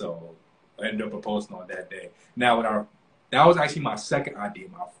happened. So I ended up proposing on that day. Now, that was actually my second idea.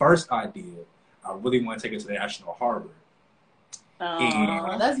 My first idea, I really want to take it to the National Harbor.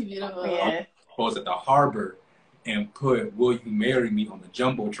 Oh, that's beautiful. I proposed at the harbor and put "Will you marry me" on the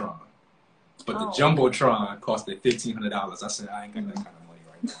jumbotron. But the jumbotron costed $1,500. I said, I ain't got that kind of money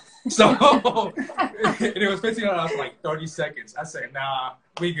right now. So and it was $1,500 for like 30 seconds. I said, nah,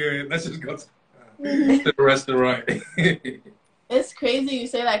 we good. Let's just go to the restaurant. It's crazy you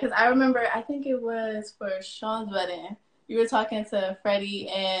say that because I remember, I think it was for Sean's wedding. You were talking to Freddie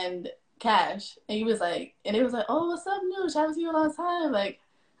and Cash, and he was like, oh, what's up, new? Haven't seen you in a long time. Like,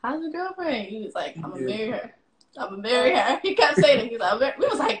 how's your girlfriend? He was like, I'm gonna marry her. I'm gonna marry her. He kept saying it. He was like, we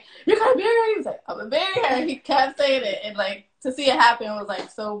was like, you're gonna marry her? He was like, I'm gonna marry her. He kept saying it, and like to see it happen was like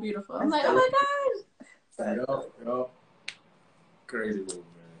so beautiful. I'm like, oh my gosh. Yo. Crazy move, man.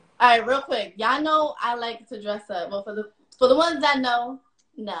 All right, real quick, y'all know I like to dress up. Well, for the ones that know,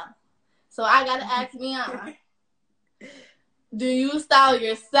 no. So I gotta ask Mian. Do you style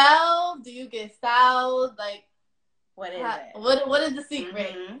yourself? Do you get styled? Like, what is it? What is the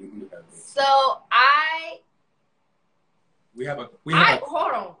secret? So hold on. We buy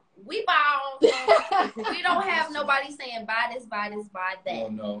our own. We don't have nobody saying buy this, buy that. Oh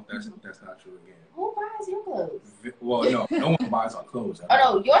no, that's not true again. Who buys your clothes? Well, no one buys our clothes. Oh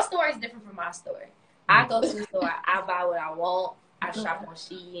no, your story is different from my story. I go to the store, I buy what I want. I shop on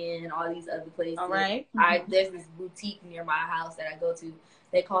Shein and all these other places. All right. There's this boutique near my house that I go to.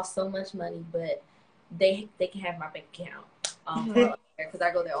 They cost so much money, but they can have my bank account because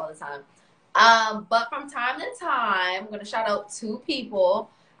I go there all the time. But from time to time, I'm gonna shout out 2 people.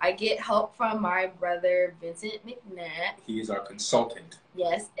 I get help from my brother Vincent McNatt. He is our consultant.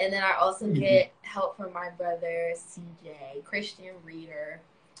 Yes, and then I also get help from my brother CJ, Christian Reader.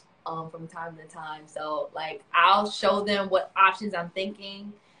 From time to time. So like I'll show them what options I'm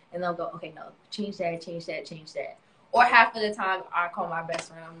thinking and they'll go, okay, no, change that. Or half of the time I call my best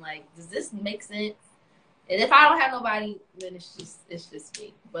friend. I'm like, does this make sense? And if I don't have nobody, then it's just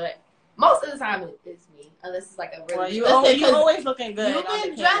me. But most of the time it's me. Unless it's like a really you always looking good. You've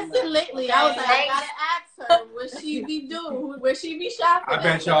been dressing lately. Okay. I was like, I gotta ask her what she be doing, where she be shopping. I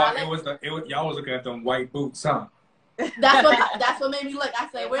bet y'all y'all was looking at them white boots, huh? That's what made me look. I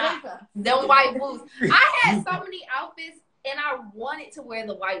said, where they from? Them white boots. I had so many outfits, and I wanted to wear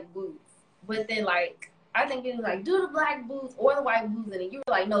the white boots, but then like I think it was like do the black boots or the white boots, and then you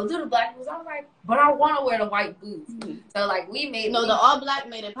were like, no, do the black boots. I was like, but I want to wear the white boots. Mm-hmm. So like the all black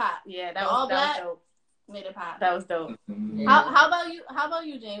made it pop. Yeah, that was dope. Made it pop. That was dope. Mm-hmm. How about you? How about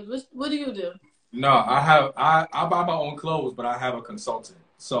you, James? What do you do? No, I buy my own clothes, but I have a consultant.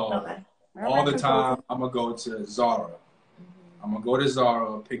 So all the time I'm gonna go to Zara. Mm-hmm. I'm gonna go to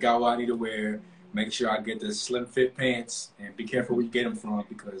Zara, pick out what I need to wear, make sure I get the slim fit pants, and be careful where you get them from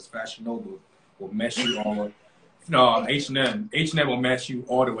because Fashion Nova will mess you all up. No, H&M will mess you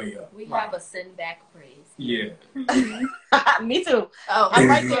all the way up. We have a send back praise. Yeah. Me too. Oh, I'm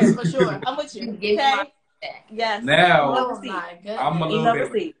right there for sure. I'm with you. Give my back. Yes. Now I'm a little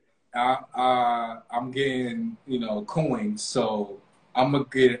bit. I'm getting coins, so I'm a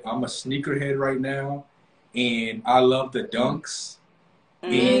sneakerhead right now, and I love the dunks.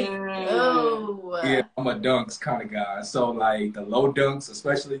 Yeah, I'm a dunks kind of guy. So like the low dunks,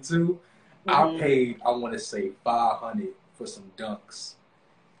 especially too. I paid, I want to say $500 for some dunks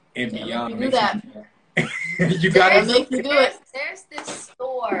and beyond. You do that. You gotta make you do it. There's this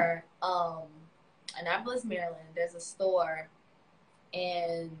store, Annapolis, Maryland. There's a store,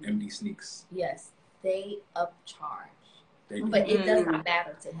 and MD Sneaks. Yes, they upcharge, but it does not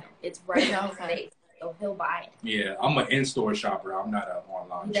matter to him. It's right in his face, so he'll buy it. Yeah, I'm an in-store shopper. I'm not an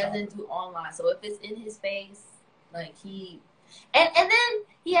online. He doesn't do online, so if it's in his face, like and then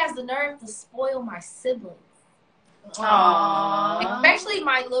he has the nerve to spoil my siblings. Aww. Especially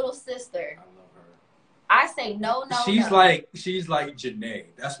my little sister. I love her. I say no. She's like Janae.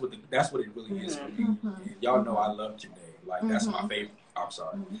 That's what it really is for me. And y'all know I love Janae. Like that's my favorite. I'm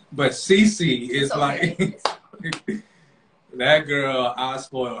sorry, but Cece is like that girl. I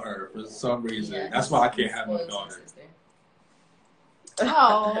spoil her for some reason. Yeah, that's why I can't have no daughter.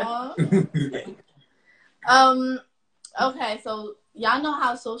 Aww. Okay, so y'all know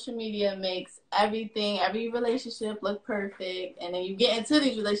how social media makes every relationship look perfect, and then you get into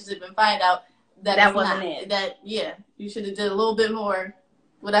these relationships and find out that wasn't it. That you should have did a little bit more,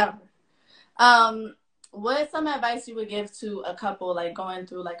 whatever. What is some advice you would give to a couple like going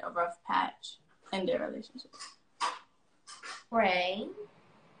through like a rough patch in their relationship? Pray.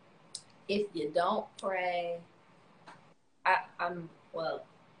 If you don't pray,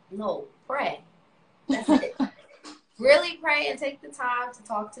 pray. That's it. Really pray and take the time to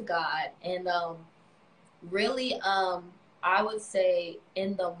talk to God. And really, I would say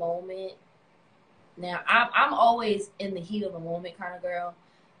in the moment. Now, I'm always in the heat of the moment kind of girl.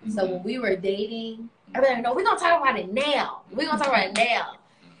 Mm-hmm. So when we were dating, I mean, no, we're going to talk about it now.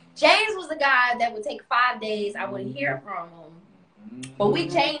 James was the guy that would take 5 days. I wouldn't hear from him. But we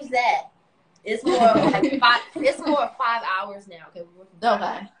changed that. It's more like 5 hours now. Okay. We're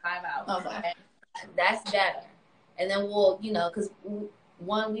 5 hours. Okay. That's better. And then we'll, because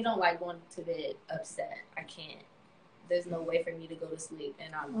one, we don't like going to bed upset. I can't. There's no way for me to go to sleep.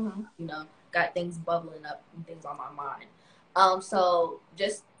 And I'm, got things bubbling up and things on my mind. So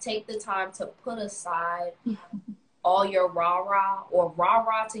just take the time to put aside all your rah-rah or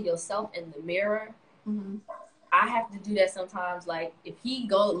rah-rah to yourself in the mirror. Mm-hmm. I have to do that sometimes. Like, if he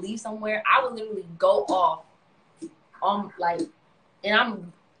leave somewhere, I would literally go off and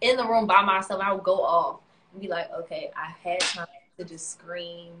I'm in the room by myself. I would go off. Be like, okay, I had time to just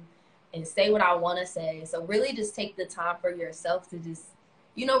scream and say what I want to say. So really just take the time for yourself to just,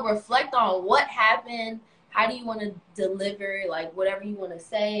 reflect on what happened. How do you want to deliver, like, whatever you want to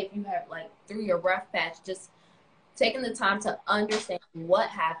say. If you have, like, through your rough patch, just taking the time to understand what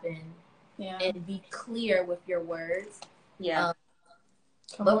happened and be clear with your words. Yeah.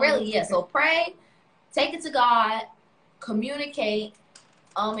 But really, so pray, take it to God, communicate,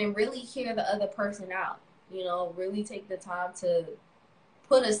 and really hear the other person out. Really take the time to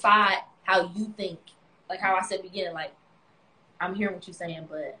put aside how you think. Like how I said beginning, like, I'm hearing what you're saying,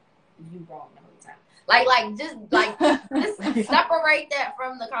 but you wrong the whole time. Just separate that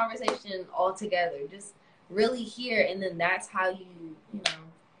from the conversation altogether. Just really hear, and then that's how you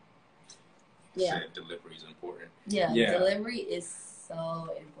delivery is important. Yeah, delivery is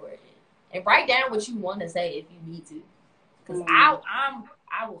so important. And write down what you want to say if you need to. Because I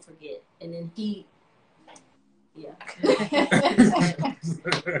will forget. And then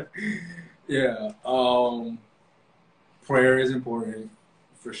prayer is important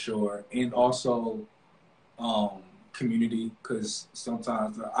for sure, and also community, because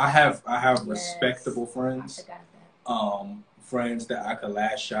sometimes I have respectable friends, friends that I could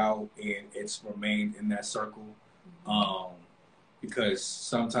lash out and it's remained in that circle, because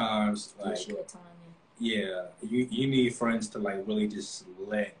sometimes Yeah, you need friends to like really just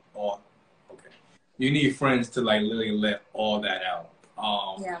let all. Okay, you need friends to like literally let all that out.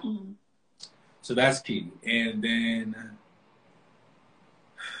 Yeah. So that's key. And then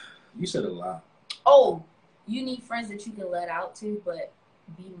you said a lot. Oh, you need friends that you can let out to, but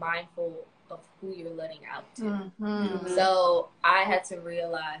be mindful of who you're letting out to. So I had to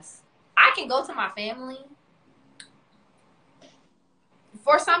realize I can go to my family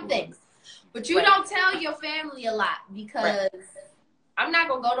for some things, but you don't tell your family a lot, because I'm not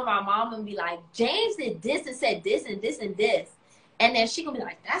gonna go to my mom and be like, James did this and said this and this and this, and then she gonna be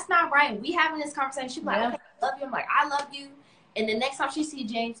like, that's not right. We having this conversation. She be like, okay, I love you. I'm like, I love you. And the next time she see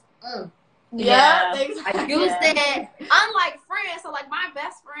James, Yeah. I use that. Unlike friends, so like my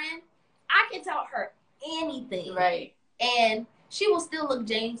best friend, I can tell her anything, Right? And she will still look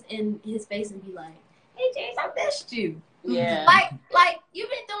James in his face and be like, hey James, I missed you. Yeah. Like you've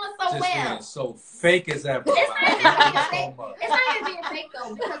been doing so Just well. being so fake as ever. It's not even being fake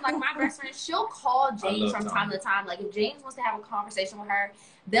though, because like my best friend, she'll call James from time to time. Like if James wants to have a conversation with her,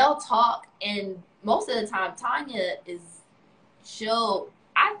 they'll talk, and most of the time Tanya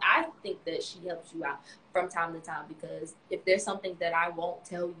I think that she helps you out from time to time, because if there's something that I won't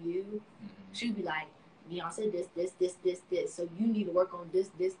tell you, she'll be like, Mian said this, so you need to work on this,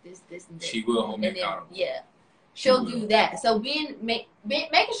 and this. She will hold me accountable. Yeah. She'll do that. So making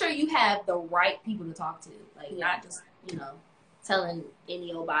sure you have the right people to talk to, like not just telling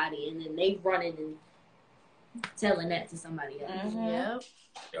any old body, and then they running and telling that to somebody else.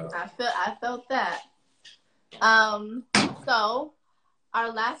 Yep. I felt that. So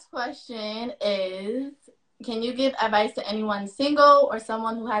our last question is: can you give advice to anyone single or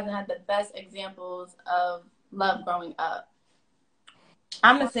someone who hasn't had the best examples of love growing up?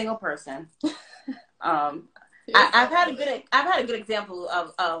 I'm the single person. I've had a good example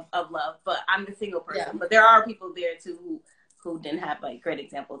of love, but I'm the single person. Yeah. But there are people there too who didn't have like great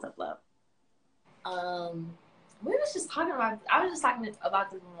examples of love. I was just talking about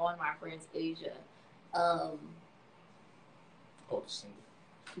this with one of my friends, Asia. Single.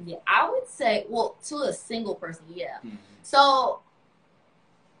 Yeah, I would say, well, to a single person, yeah. So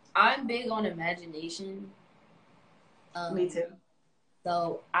I'm big on imagination. Me too.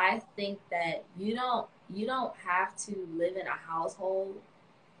 So I think that you don't have to live in a household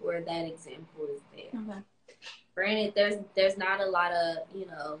where that example is there. Okay. Granted, there's not a lot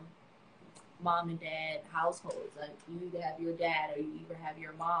of mom and dad households. Like you either have your dad or you either have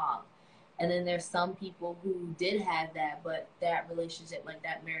your mom. And then there's some people who did have that, but that relationship, like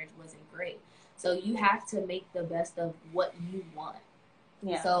that marriage, wasn't great. So you have to make the best of what you want.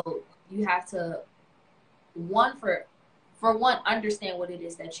 Yeah. So you have to understand what it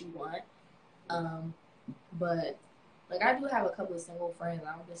is that you want. But like I do have a couple of single friends.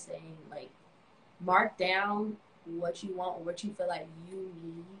 I'm just saying, like, mark down what you want or what you feel like you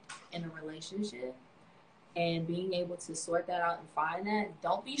need in a relationship, and being able to sort that out and find that.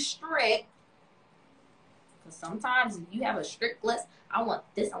 Don't be strict, because sometimes if you have a strict list, I want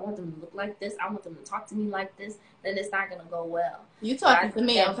this, I want them to look like this, I want them to talk to me like this, then it's not going to go well. You talking to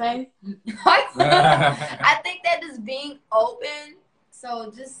me, okay? I think that is being open.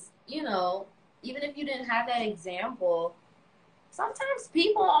 So just, even if you didn't have that example, sometimes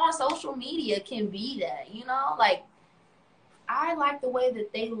people on social media can be that, like, I like the way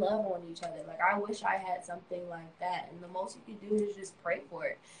that they love on each other. Like, I wish I had something like that. And the most you can do is just pray for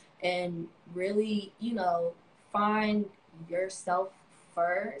it and really, find yourself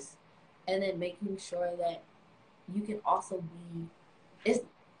first, and then making sure that you can also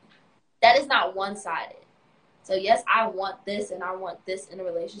that is not one-sided. So yes, I want this and I want this in a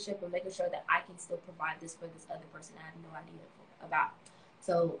relationship, but making sure that I can still provide this for this other person I have no idea about.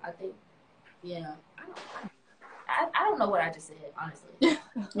 So I think, I don't know what I just said, honestly.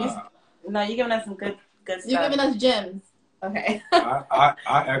 No, you're giving us some good stuff. You're giving us gems. Okay.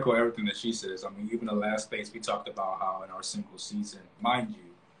 I echo everything that she says. I mean, even the last space we talked about how in our single season, mind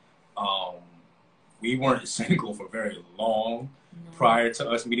you, we weren't single for very long prior to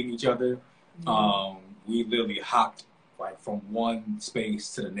us meeting each other. We literally hopped like from one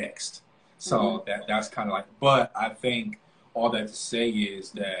space to the next. So that's kind of like, but I think all that to say is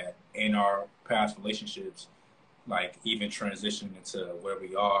that in our past relationships, like even transitioning into where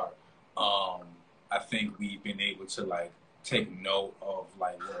we are, I think we've been able to like take note of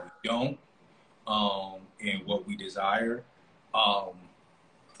like what we don't, and what we desire.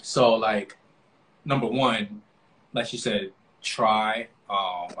 So like, number one, like you said, try,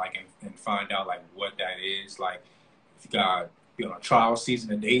 and find out like what that is. Like if you got, a trial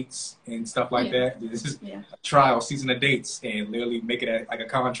season of dates and stuff like that. This is a trial season of dates, and literally make it like a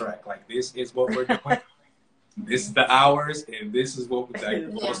contract. Like this is what we're doing. This is the hours, and this is what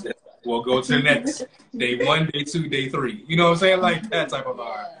we'll go to the next day 1, day 2, day 3. You know what I'm saying? Like that type of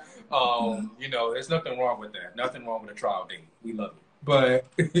vibe. You know, there's nothing wrong with that. Nothing wrong with a trial date. We love it. But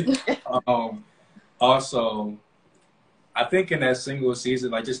also, I think in that single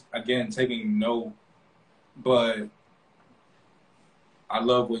season, like just again taking note, but I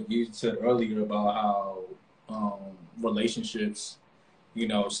love what you said earlier about how relationships, you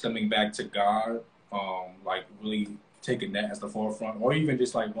know, stemming back to God, like really taking that as the forefront, or even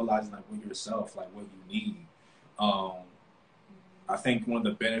just like realizing like with yourself, like what you need. I think one of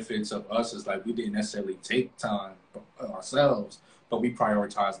the benefits of us is like we didn't necessarily take time ourselves, but we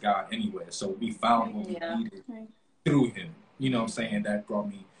prioritized God anyway. So we found what we needed through Him. You know what I'm saying? That brought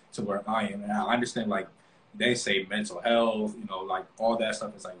me to where I am. And I understand like they say mental health, you know, like all that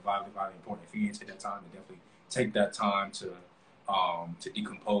stuff is like vitally, vitally important. If you didn't take that time to definitely take that time to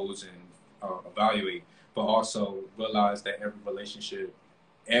decompose and evaluate, but also realize that every relationship,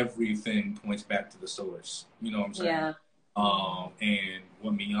 everything points back to the source. You know what I'm saying? Yeah. And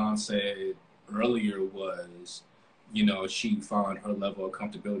what Mian said earlier was, you know, she found her level of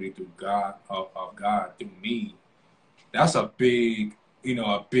comfortability through God, of God through me. That's a big, you know,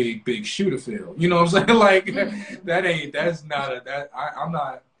 a big shoe to fill. You know what I'm saying? Like I'm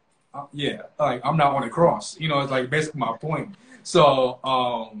not on the cross. You know, it's like basically my point. So,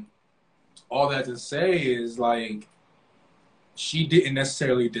 all that to say is like, she didn't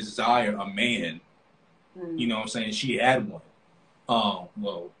necessarily desire a man. You know what I'm saying? She had one.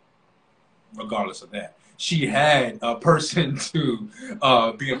 Well, regardless of that, she had a person to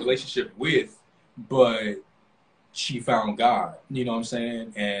be in a relationship with, but she found God. You know what I'm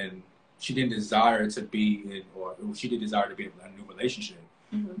saying? And she didn't desire to be in, or she did desire to be in a new relationship,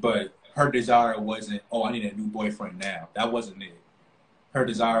 but her desire wasn't, oh, I need a new boyfriend now. That wasn't it. Her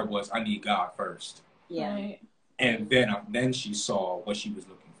desire was, I need God first. Yeah. Right. And then she saw what she was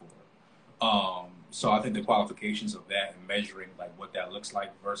looking for. So I think the qualifications of that and measuring like what that looks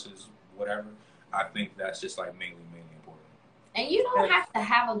like versus whatever, I think that's just like mainly important. And you don't have to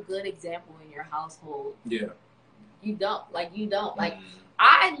have a good example in your household. Yeah. You don't. Like,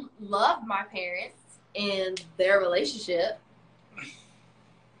 I love my parents and their relationship,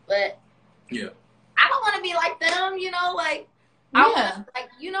 but I don't want to be like them, you know, like,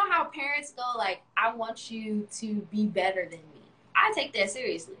 you know how parents go, like, I want you to be better than me. I take that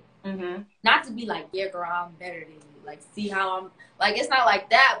seriously. Not to be like, yeah, girl, I'm better than you. Like, see how I'm, like, it's not like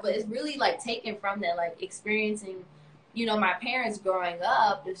that, but it's really like taken from that, like experiencing, you know, my parents growing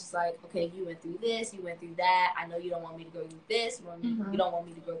up. It's just like, okay, you went through this, you went through that. I know you don't want me to go through this, you don't want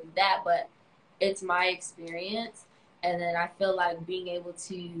me to go through that, but it's my experience. And then I feel like being able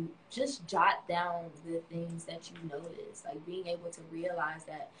to just jot down the things that you notice, like being able to realize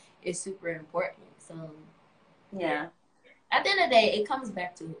that is super important. So, at the end of the day, it comes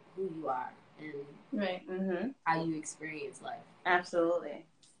back to who you are and how you experience life. Absolutely.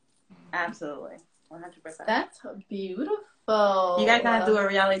 100%. That's beautiful. You guys gotta do a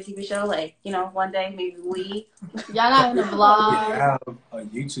reality TV show, like, you know, one day maybe y'all not in a vlog. We have a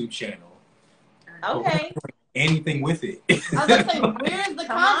YouTube channel. Okay. Anything with it. I was gonna say, where's the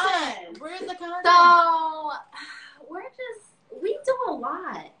content? Where's the content? So we do a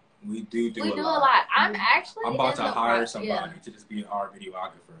lot. We do a lot. I'm about to hire somebody to just be our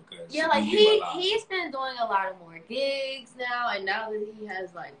videographer. Cause like he's been doing a lot of more gigs now, and now that he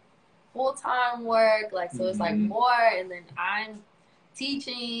has like full-time work, like, so it's like more, and then I'm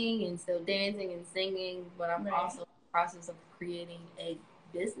teaching and still dancing and singing, but I'm also in the process of creating a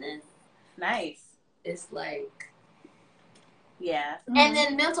business. Nice. It's like, and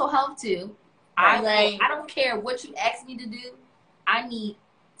then mental health too. I don't care what you ask me to do. I need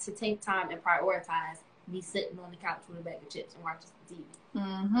to take time and prioritize me sitting on the couch with a bag of chips and watching some TV.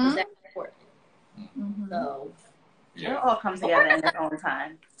 That's important. So it all comes together in its own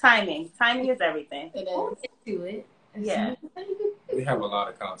time. Timing is everything. It is. We'll get to it. Yeah. We have a lot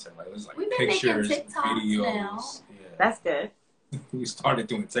of content. Like, there's like We've been pictures, making TikToks videos. now. Yeah. That's good. We started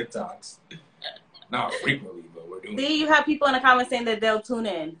doing TikToks. Not frequently, but we're doing See, you have people in the comments saying that they'll tune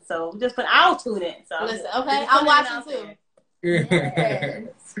in. So just I'll tune in. So listen, okay, I'm watching too. Yes.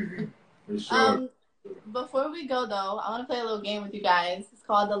 For sure. Before we go though, I want to play a little game with you guys. It's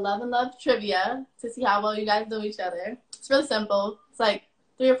called the Love and Love Trivia to see how well you guys know each other. It's really simple. It's like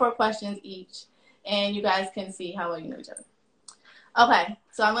 3 or 4 questions each, and you guys can see how well you know each other. Okay,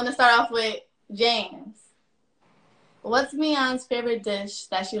 so I'm going to start off with James. What's Mian's favorite dish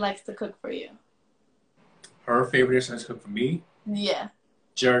that she likes to cook for you? Her favorite dish to cook for me? Yeah.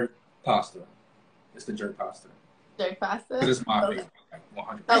 Jerk pasta. It's the jerk pasta. Jerk pasta? This is my favorite. Like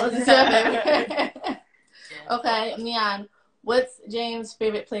 100%. Oh, it's your favorite. Yeah. Okay, Mian, what's James'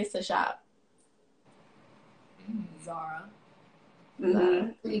 favorite place to shop? Zara.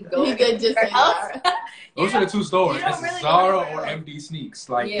 Mm-hmm. We go He could just say Zara. Those are the two stores. It's really Zara go or there. MD Sneaks.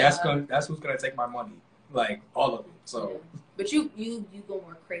 Like Yeah. that's who's gonna take my money. Like all of it. So. Yeah. But you go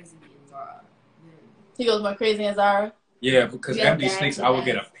more crazy in Zara. He goes more crazy in Zara? Yeah, because You have MD bags Sneaks, and I would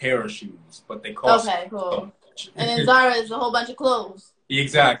get bags. a pair of shoes, but they cost Okay, cool. so much. And then Zara is a whole bunch of clothes.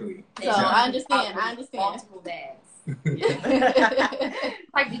 Exactly. So I understand. Multiple bags. Right.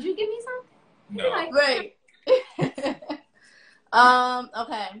 Like, did you give me some? No. Right.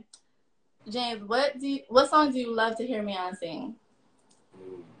 Okay. James, what song do you love to hear Mian sing?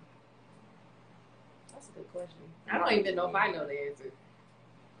 Ooh. That's a good question. I don't even know if I know the answer.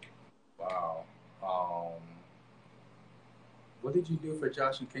 Wow. What did you do for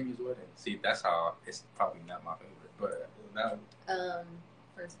Josh and Kenya's wedding? See, that's how it's probably not my favorite, but that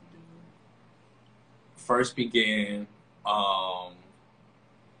first began. And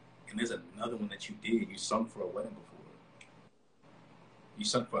there's another one that you did. You sung for a wedding before. You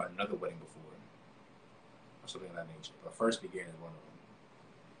sung for another wedding before, or something of that nature. But first began is one of them.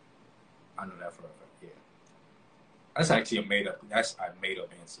 I know that for a fact. Yeah, that's actually a made up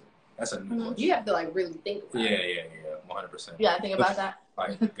answer. That's a new question. You have to like really think about it. Yeah, 100%. Yeah, think about that.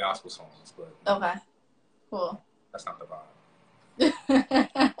 Like gospel songs, but Okay, cool. that's not the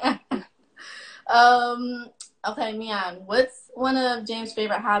vibe. Okay, Mian, what's one of James'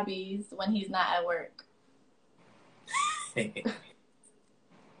 favorite hobbies when he's not at work?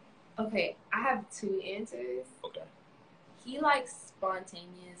 Okay, I have two answers. Okay. He likes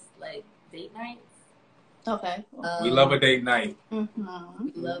spontaneous like date nights. Okay. We love a date night. Mm-hmm.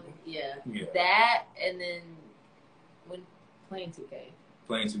 We love Yeah. that, and then when playing 2K.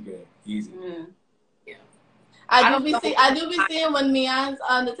 Playing 2K, easy. Mm. Yeah. I do be seeing when Mian's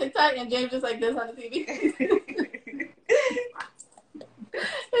on the TikTok and James just like this on the TV.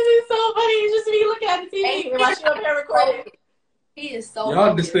 It's so funny. You just be looking at the TV and watching up here recording. He is so. Y'all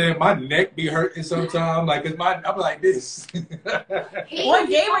understand? My neck be hurting sometimes. Like I'm like this. What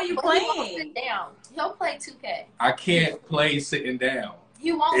game are you playing? Down. He'll play 2K. I can't play sitting down.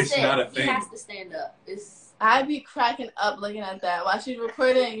 He won't It's sit. not a thing. He has to stand up. I be cracking up looking at that while she's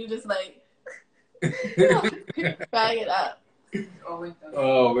recording. You just like crack it up.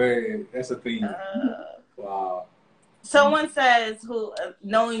 Oh man, that's a thing. Wow. Someone says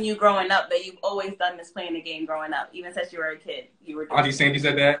knowing you growing up that you've always done this playing the game growing up, even since you were a kid. You were. Auntie Sandy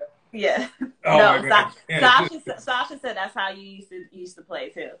said that. Yeah. Oh no, my God. Sasha said that's how you used to play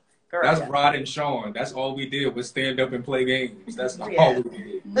too. That's Rod and Sean. That's all we did was stand up and play games. That's all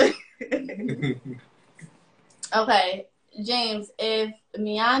we did. Okay, James, if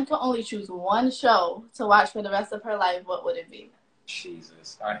Mian could only choose one show to watch for the rest of her life, what would it be?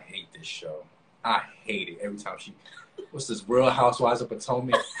 Jesus, I hate this show. I hate it every time what's this, Real Housewives of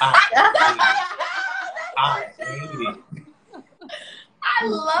Potomac? I hate it. I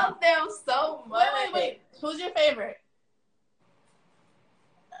love them so much. Wait. Who's your favorite?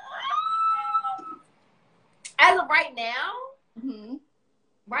 As of right now, Mm-hmm.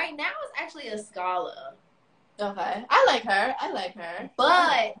 right now it's actually a Scala. Okay, I like her.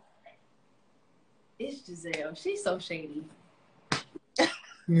 But it's Giselle. She's so shady.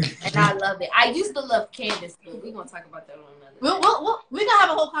 And I love it. I used to love Candace, but we're going to talk about that on another day. We're going to have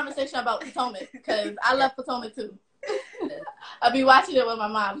a whole conversation about Potomac, because I love Potomac too. I'll be watching it with my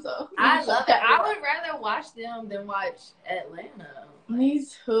mom, so. I love it. I would rather watch them than watch Atlanta. Me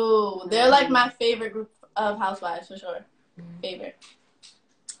too. They're like my favorite group of housewives, for sure. Favorite.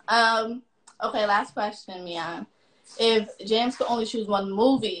 Okay, last question, Mian. If James could only choose one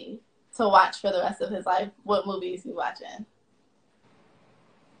movie to watch for the rest of his life, what movie is he watching?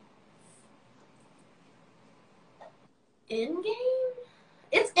 Endgame?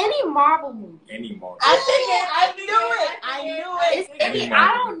 It's any Marvel movie. Any Marvel. I knew It's any.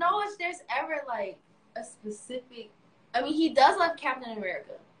 I don't know if there's ever like a specific. I mean, he does love Captain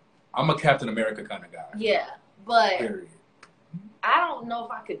America. I'm a Captain America kind of guy. Yeah, but Period. I don't know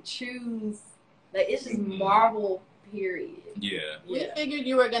if I could choose. Like, it's just Marvel. Period. Yeah. We figured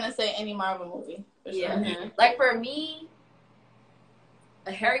you were gonna say any Marvel movie. For sure. Yeah. Yeah. Like for me,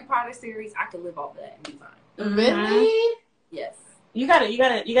 a Harry Potter series, I could live off that and be fine. Really? Yes. You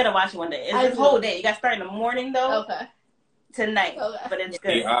gotta watch it one day. It's this whole day. You gotta start in the morning though. Okay. Tonight. Okay. But it's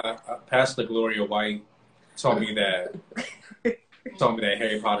good. Yeah, Pastor Gloria White told me that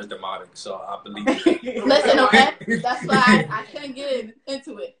Harry Potter's demonic, so I believe it. Listen, okay? That's why I couldn't get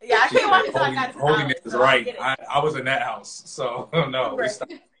into it. Yeah, I can't watch it until I got to Holiness college, is so right. get it. I was in that house, so no, Right.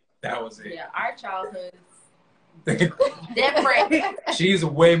 that was it. Yeah, our childhoods Different. She's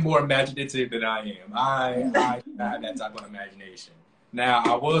way more imaginative than I am. I have that type of imagination. Now,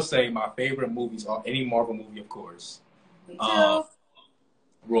 I will say my favorite movies are any Marvel movie, of course. Me too.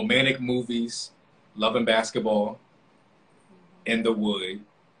 Romantic movies, Love and Basketball, In the Wood.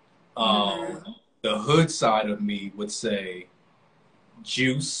 The hood side of me would say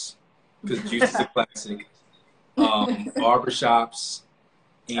Juice, because Juice is a classic. Barbershops.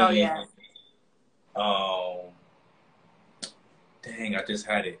 And, dang, I just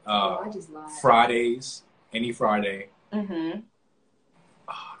had it. I just lied. Fridays, any Friday. Mm-hmm.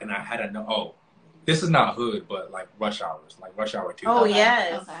 And I had this is not hood, but like Rush Hours, like Rush Hour 2. Oh,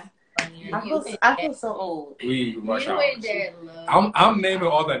 yes. Okay. I feel so old. We Rush You Hours. did I'm naming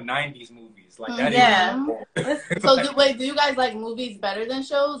all the 90s movies. Like that is So do you guys like movies better than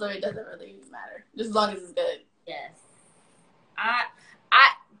shows, or it doesn't really matter? Just as long as it's good. Yes.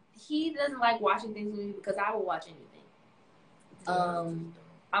 He doesn't like watching things with me because I will watch anything.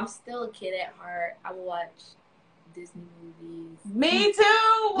 I'm still a kid at heart. I will watch Disney movies. Me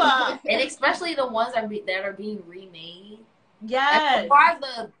too. And especially the ones that are being remade. Yes. As far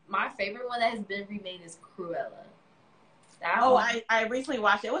as my favorite one that has been remade is Cruella. I recently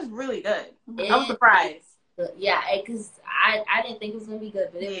watched it. It was really good. I was surprised. Yeah, because I didn't think it was gonna be good,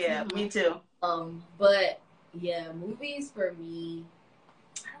 but it was. Me too. But yeah, movies for me,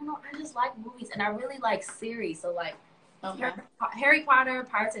 I don't know. I just like movies, and I really like series. So like, Harry Potter,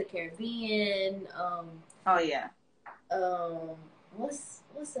 Pirates of the Caribbean.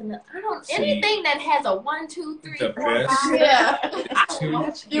 What's another? Anything that has a 1, 2, 3, 4, 5. Yeah.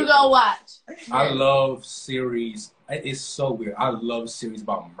 You go watch. I love series. It's so weird. I love series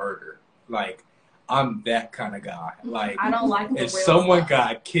about murder. Like, I'm that kind of guy. Like, I don't like if someone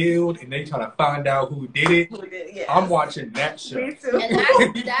got killed and they try to find out who did it, I'm watching that show. Me too.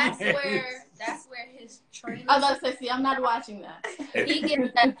 And that's where his training. I was about to say, I'm not watching that. He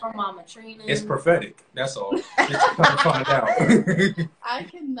gets that from Mama Trina. It's prophetic. That's all. Just trying to find out. I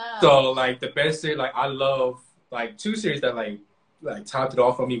cannot. So, like, the best series, like, I love, like, 2 series that, like topped it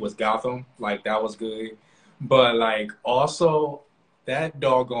off for me was Gotham. Like, that was good. But, like, also, that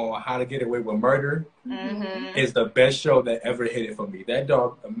doggone How to Get Away with Murder is the best show that ever hit it for me. That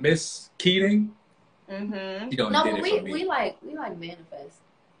dog, Miss Keating, she did it for me. We like Manifest.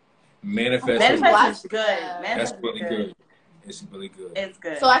 Manifest is good. That's really good. It's really good. It's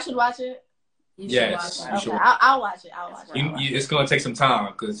good. So I should watch it? Yes. Okay, sure. I'll watch it. It's going to take some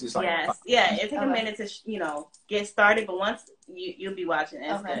time because it's like... It takes a minute to, get started, but once you'll be watching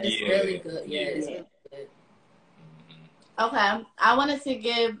it. It's really good. Yeah, it's really good. Okay, I wanted to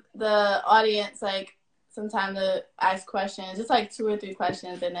give the audience like some time to ask questions, just like 2 or 3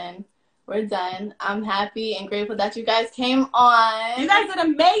 questions, and then we're done. I'm happy and grateful that you guys came on. You guys did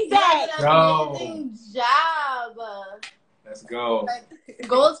amazing. Amazing job. Let's go.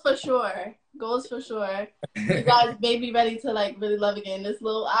 Goals for sure. You guys may be ready to like really love again this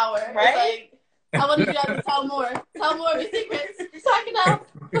little hour. Right? I want you guys to tell more. Tell more of your secrets. Talk it out.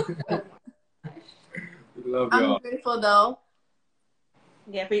 We love y'all. I'm grateful though.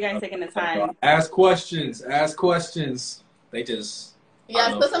 Yeah, for you guys taking the time. Ask questions. They just...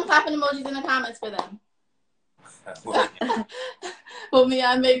 Yes, put some clapping emojis in the comments for them. Well,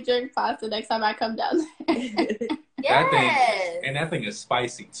 Mian make jerk pasta next time I come down there. That thing is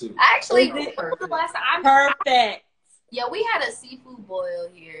spicy too. Actually, the last time Perfect. Yeah, we had a seafood boil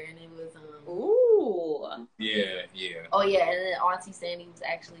here, and it was Ooh. Yeah. Oh yeah, and then Auntie Sandy was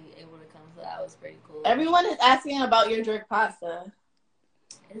actually able to come, so that was pretty cool. Everyone is asking about your jerk pasta.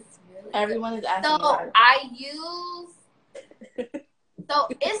 It's really Everyone is asking. So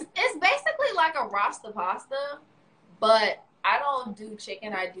it's basically like a Rasta pasta, but I don't do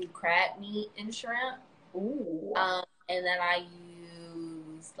chicken. I do crab meat and shrimp. Ooh. And then I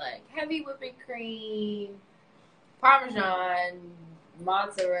use like heavy whipping cream, Parmesan,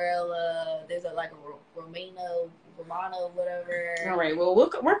 mozzarella. There's a Romano, whatever. All right. Well, we're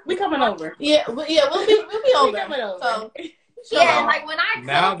coming over. Yeah, we'll be over. Coming over. So, yeah, like when I cook,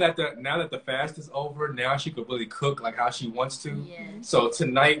 now that the fast is over, now she could really cook like how she wants to. Yeah. So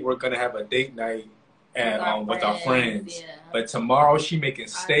tonight we're gonna have a date night with our friends. Yeah. But tomorrow she making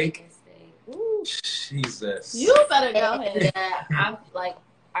steak. Ooh. Jesus. you better go ahead. Yeah,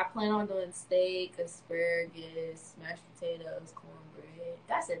 I plan on doing steak, asparagus, mashed potatoes, cornbread.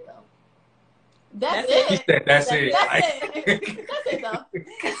 That's it though. That's He it. said that's it. That's it though.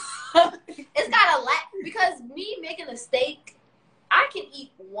 It's got a lot because me making a steak, I can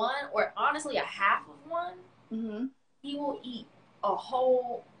eat one or honestly a half of one. Mm-hmm. He will eat a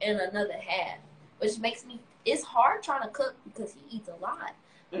whole and another half, which makes it's hard trying to cook because he eats a lot.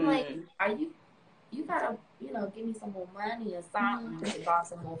 I'm like, are you you gotta, give me some more money or something to buy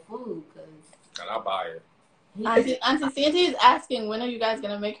some more food, And I'll buy it. Auntie Sandy is asking, when are you guys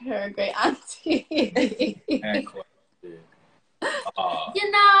gonna make her a great auntie? And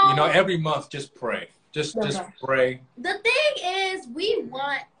you know, every month, just pray. Just pray. The thing is, we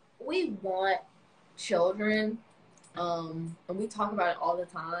want children, and we talk about it all the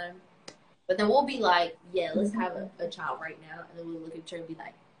time. But then we'll be like, yeah, let's have a child right now, and then we'll look at each other and be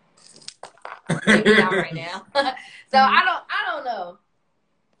like, maybe not right now. So I don't know.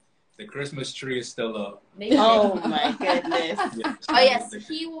 The Christmas tree is still up. Maybe. Oh my goodness. Oh yes,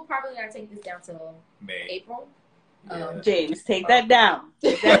 he will probably not take this down till May. April. Yeah. James, take that down.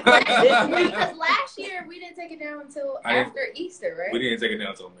 Because last year we didn't take it down until after Easter, right? We didn't take it down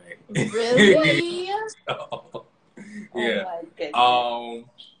until May. Really? So, yeah. Oh my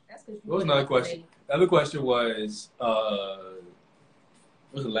That's what was another question? The other question was, what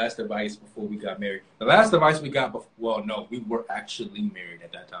was the last advice before we got married? The last advice we got before, no, we were actually married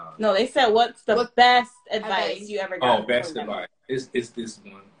at that time. No, they said, what's the best advice you ever got? Oh, best advice. It's this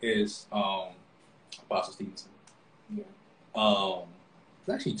one. Is Apostle Stevenson. Yeah. It's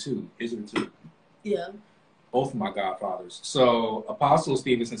actually two. Is there two? Yeah. Both of my godfathers. So Apostle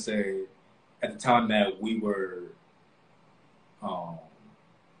Stevenson said at the time that we were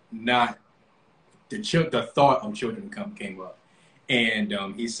not the thought of children came up. And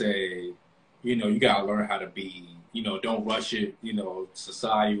he said, you gotta learn how to be, don't rush it.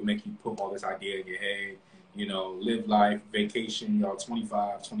 Society will make you put all this idea in your head. Live life, vacation, y'all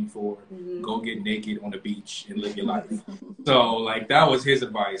 25, 24, go get naked on the beach and live your life. So like that was his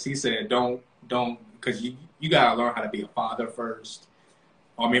advice. He said, don't, because you gotta learn how to be a father first.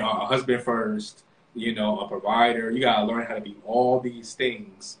 A husband first, a provider. You gotta learn how to be all these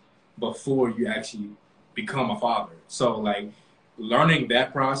things before you actually become a father. So like, learning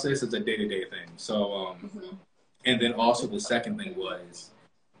that process is a day-to-day thing. So, and then also the second thing was,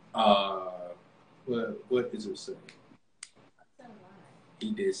 what is it saying?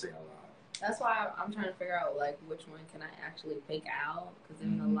 He did say a lot. That's why I'm trying to figure out like which one can I actually pick out, because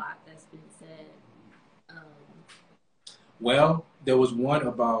there's a lot that's been said. Well, there was one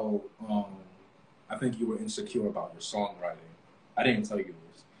about, I think you were insecure about your songwriting. I didn't tell you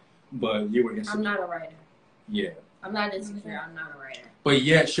this, but you were insecure. I'm not a writer. Yeah. I'm not insecure. I'm not a writer. But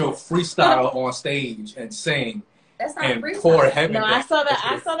yet she'll freestyle on stage and sing. That's not and freestyle. Pour heaven. No, I saw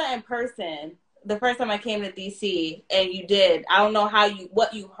that in person. The first time I came to DC, and you did. I don't know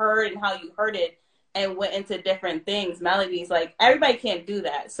what you heard and how you heard it, and went into different things, melodies. Like everybody can't do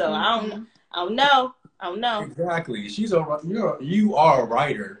that, so I don't know. Exactly. You are a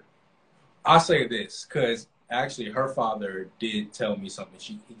writer. I'll say this because actually her father did tell me something.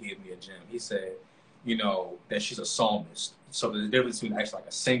 He gave me a gem. He said, that she's a psalmist. So there's a difference between actually like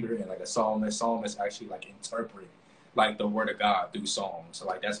a singer and like a psalmist. Psalmists actually like interpret like the word of God through songs. So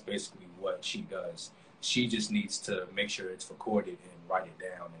like that's basically what she does. She just needs to make sure it's recorded and write it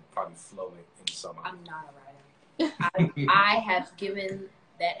down and probably flow it in somehow. I'm not a writer. I have given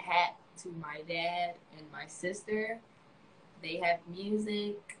that hat to my dad and my sister. They have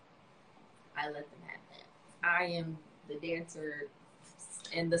music. I let them have that. I am the dancer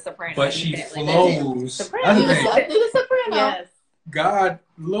and the soprano. But she flows. Soprano. Yes. God,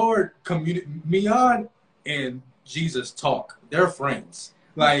 Lord, Mian and Jesus talk. They're friends.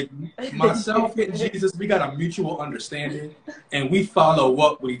 Like myself and Jesus, we got a mutual understanding, and we follow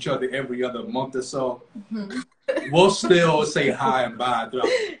up with each other every other month or so. We'll still say hi and bye throughout.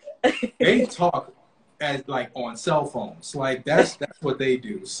 They talk as like on cell phones. Like that's what they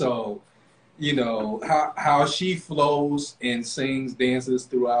do. So, how she flows and sings, dances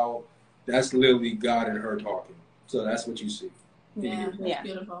throughout. That's literally God and her talking. So that's what you see. Yeah, that's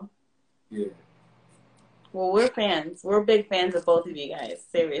beautiful. Yeah. Well, we're fans. We're big fans of both of you guys.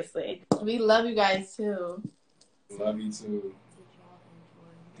 Seriously. We love you guys too. Love you too.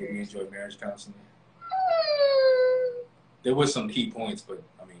 Did you enjoy marriage counseling? There was some key points, but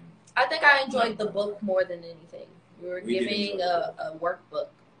I think I enjoyed the book more than anything. We were giving a workbook.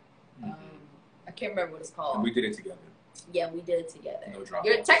 I can't remember what it's called. And we did it together. Yeah, we did it together. No drama.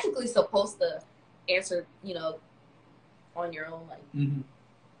 You're technically supposed to answer, on your own. Like,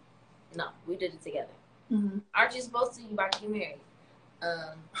 no, we did it together. Aren't you supposed to? You about to get married.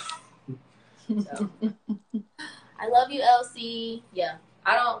 So. I love you, Elsie. Yeah,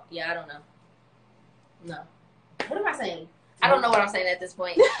 I don't know. No. What am I saying? I don't know what I'm saying at this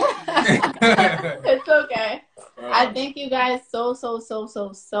point. It's okay. I thank you guys so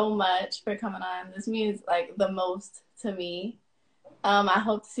much for coming on. This means like the most to me. I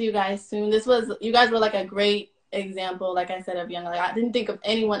hope to see you guys soon. You guys were like a great example, like I said, of young. Like I didn't think of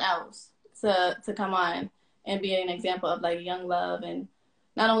anyone else to come on and be an example of like young love, and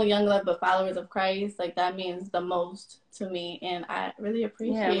not only young love but followers of Christ. Like that means the most to me, and I really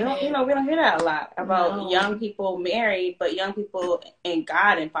appreciate it. We don't hear that a lot about young people married, but young people in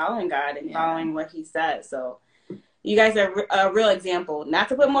God and following what He says. So you guys are a real example. Not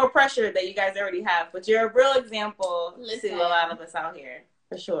to put more pressure that you guys already have, but you're a real example to a lot of us out here,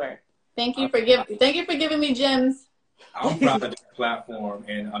 for sure. Thank you for giving me gems. I'm proud of this platform,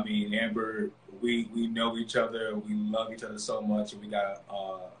 and I mean, Amber, we know each other, we love each other so much, and we got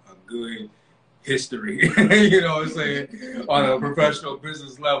a good history, you know what I'm saying, on a professional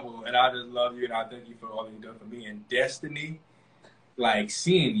business level. And I just love you, and I thank you for all you've done for me. And Destiny, like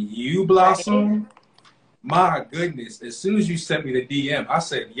seeing you blossom. My goodness, as soon as you sent me the DM, I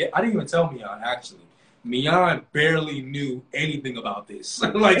said, yeah, I didn't even tell Mian, actually. Mian barely knew anything about this.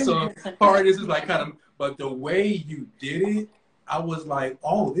 Like, so part of this is like kind of, but the way you did it, I was like,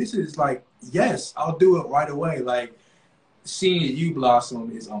 oh, this is like, yes, I'll do it right away. Like, seeing you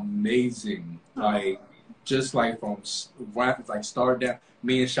blossom is amazing. Like, just like from, like, start down,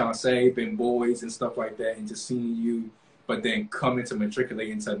 me and Shawnee been boys and stuff like that, and just seeing you, but then coming to matriculate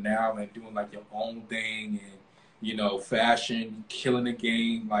into now and doing like your own thing and, you know, fashion, killing the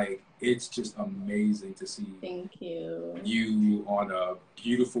game. Like, it's just amazing to see. Thank you. You on a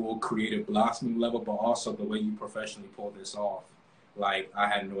beautiful, creative, blossoming level, but also the way you professionally pull this off. Like, I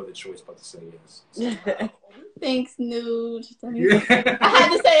had no other choice but to say yes. So, thanks, Nude. I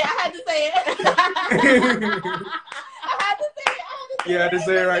had to say it. I had to say it. You had to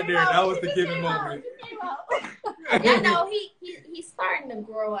say it right there. That was the giving moment. Yeah, no, he's starting to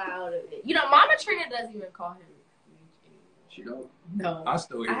grow out of it. You know, Mama Trina doesn't even call him. She don't? No. I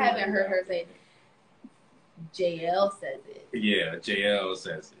haven't heard her say it. JL says it. Yeah, JL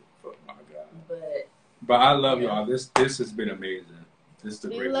says it. Oh my God. But I love y'all. This has been amazing. This is a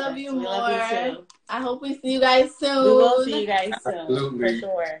great love you more. Love you too. I hope we see you guys soon. We will see you guys soon. Absolutely. For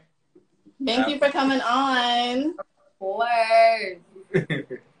sure. Thank you for coming on. Word.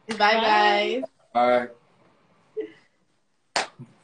 Bye, guys. All right.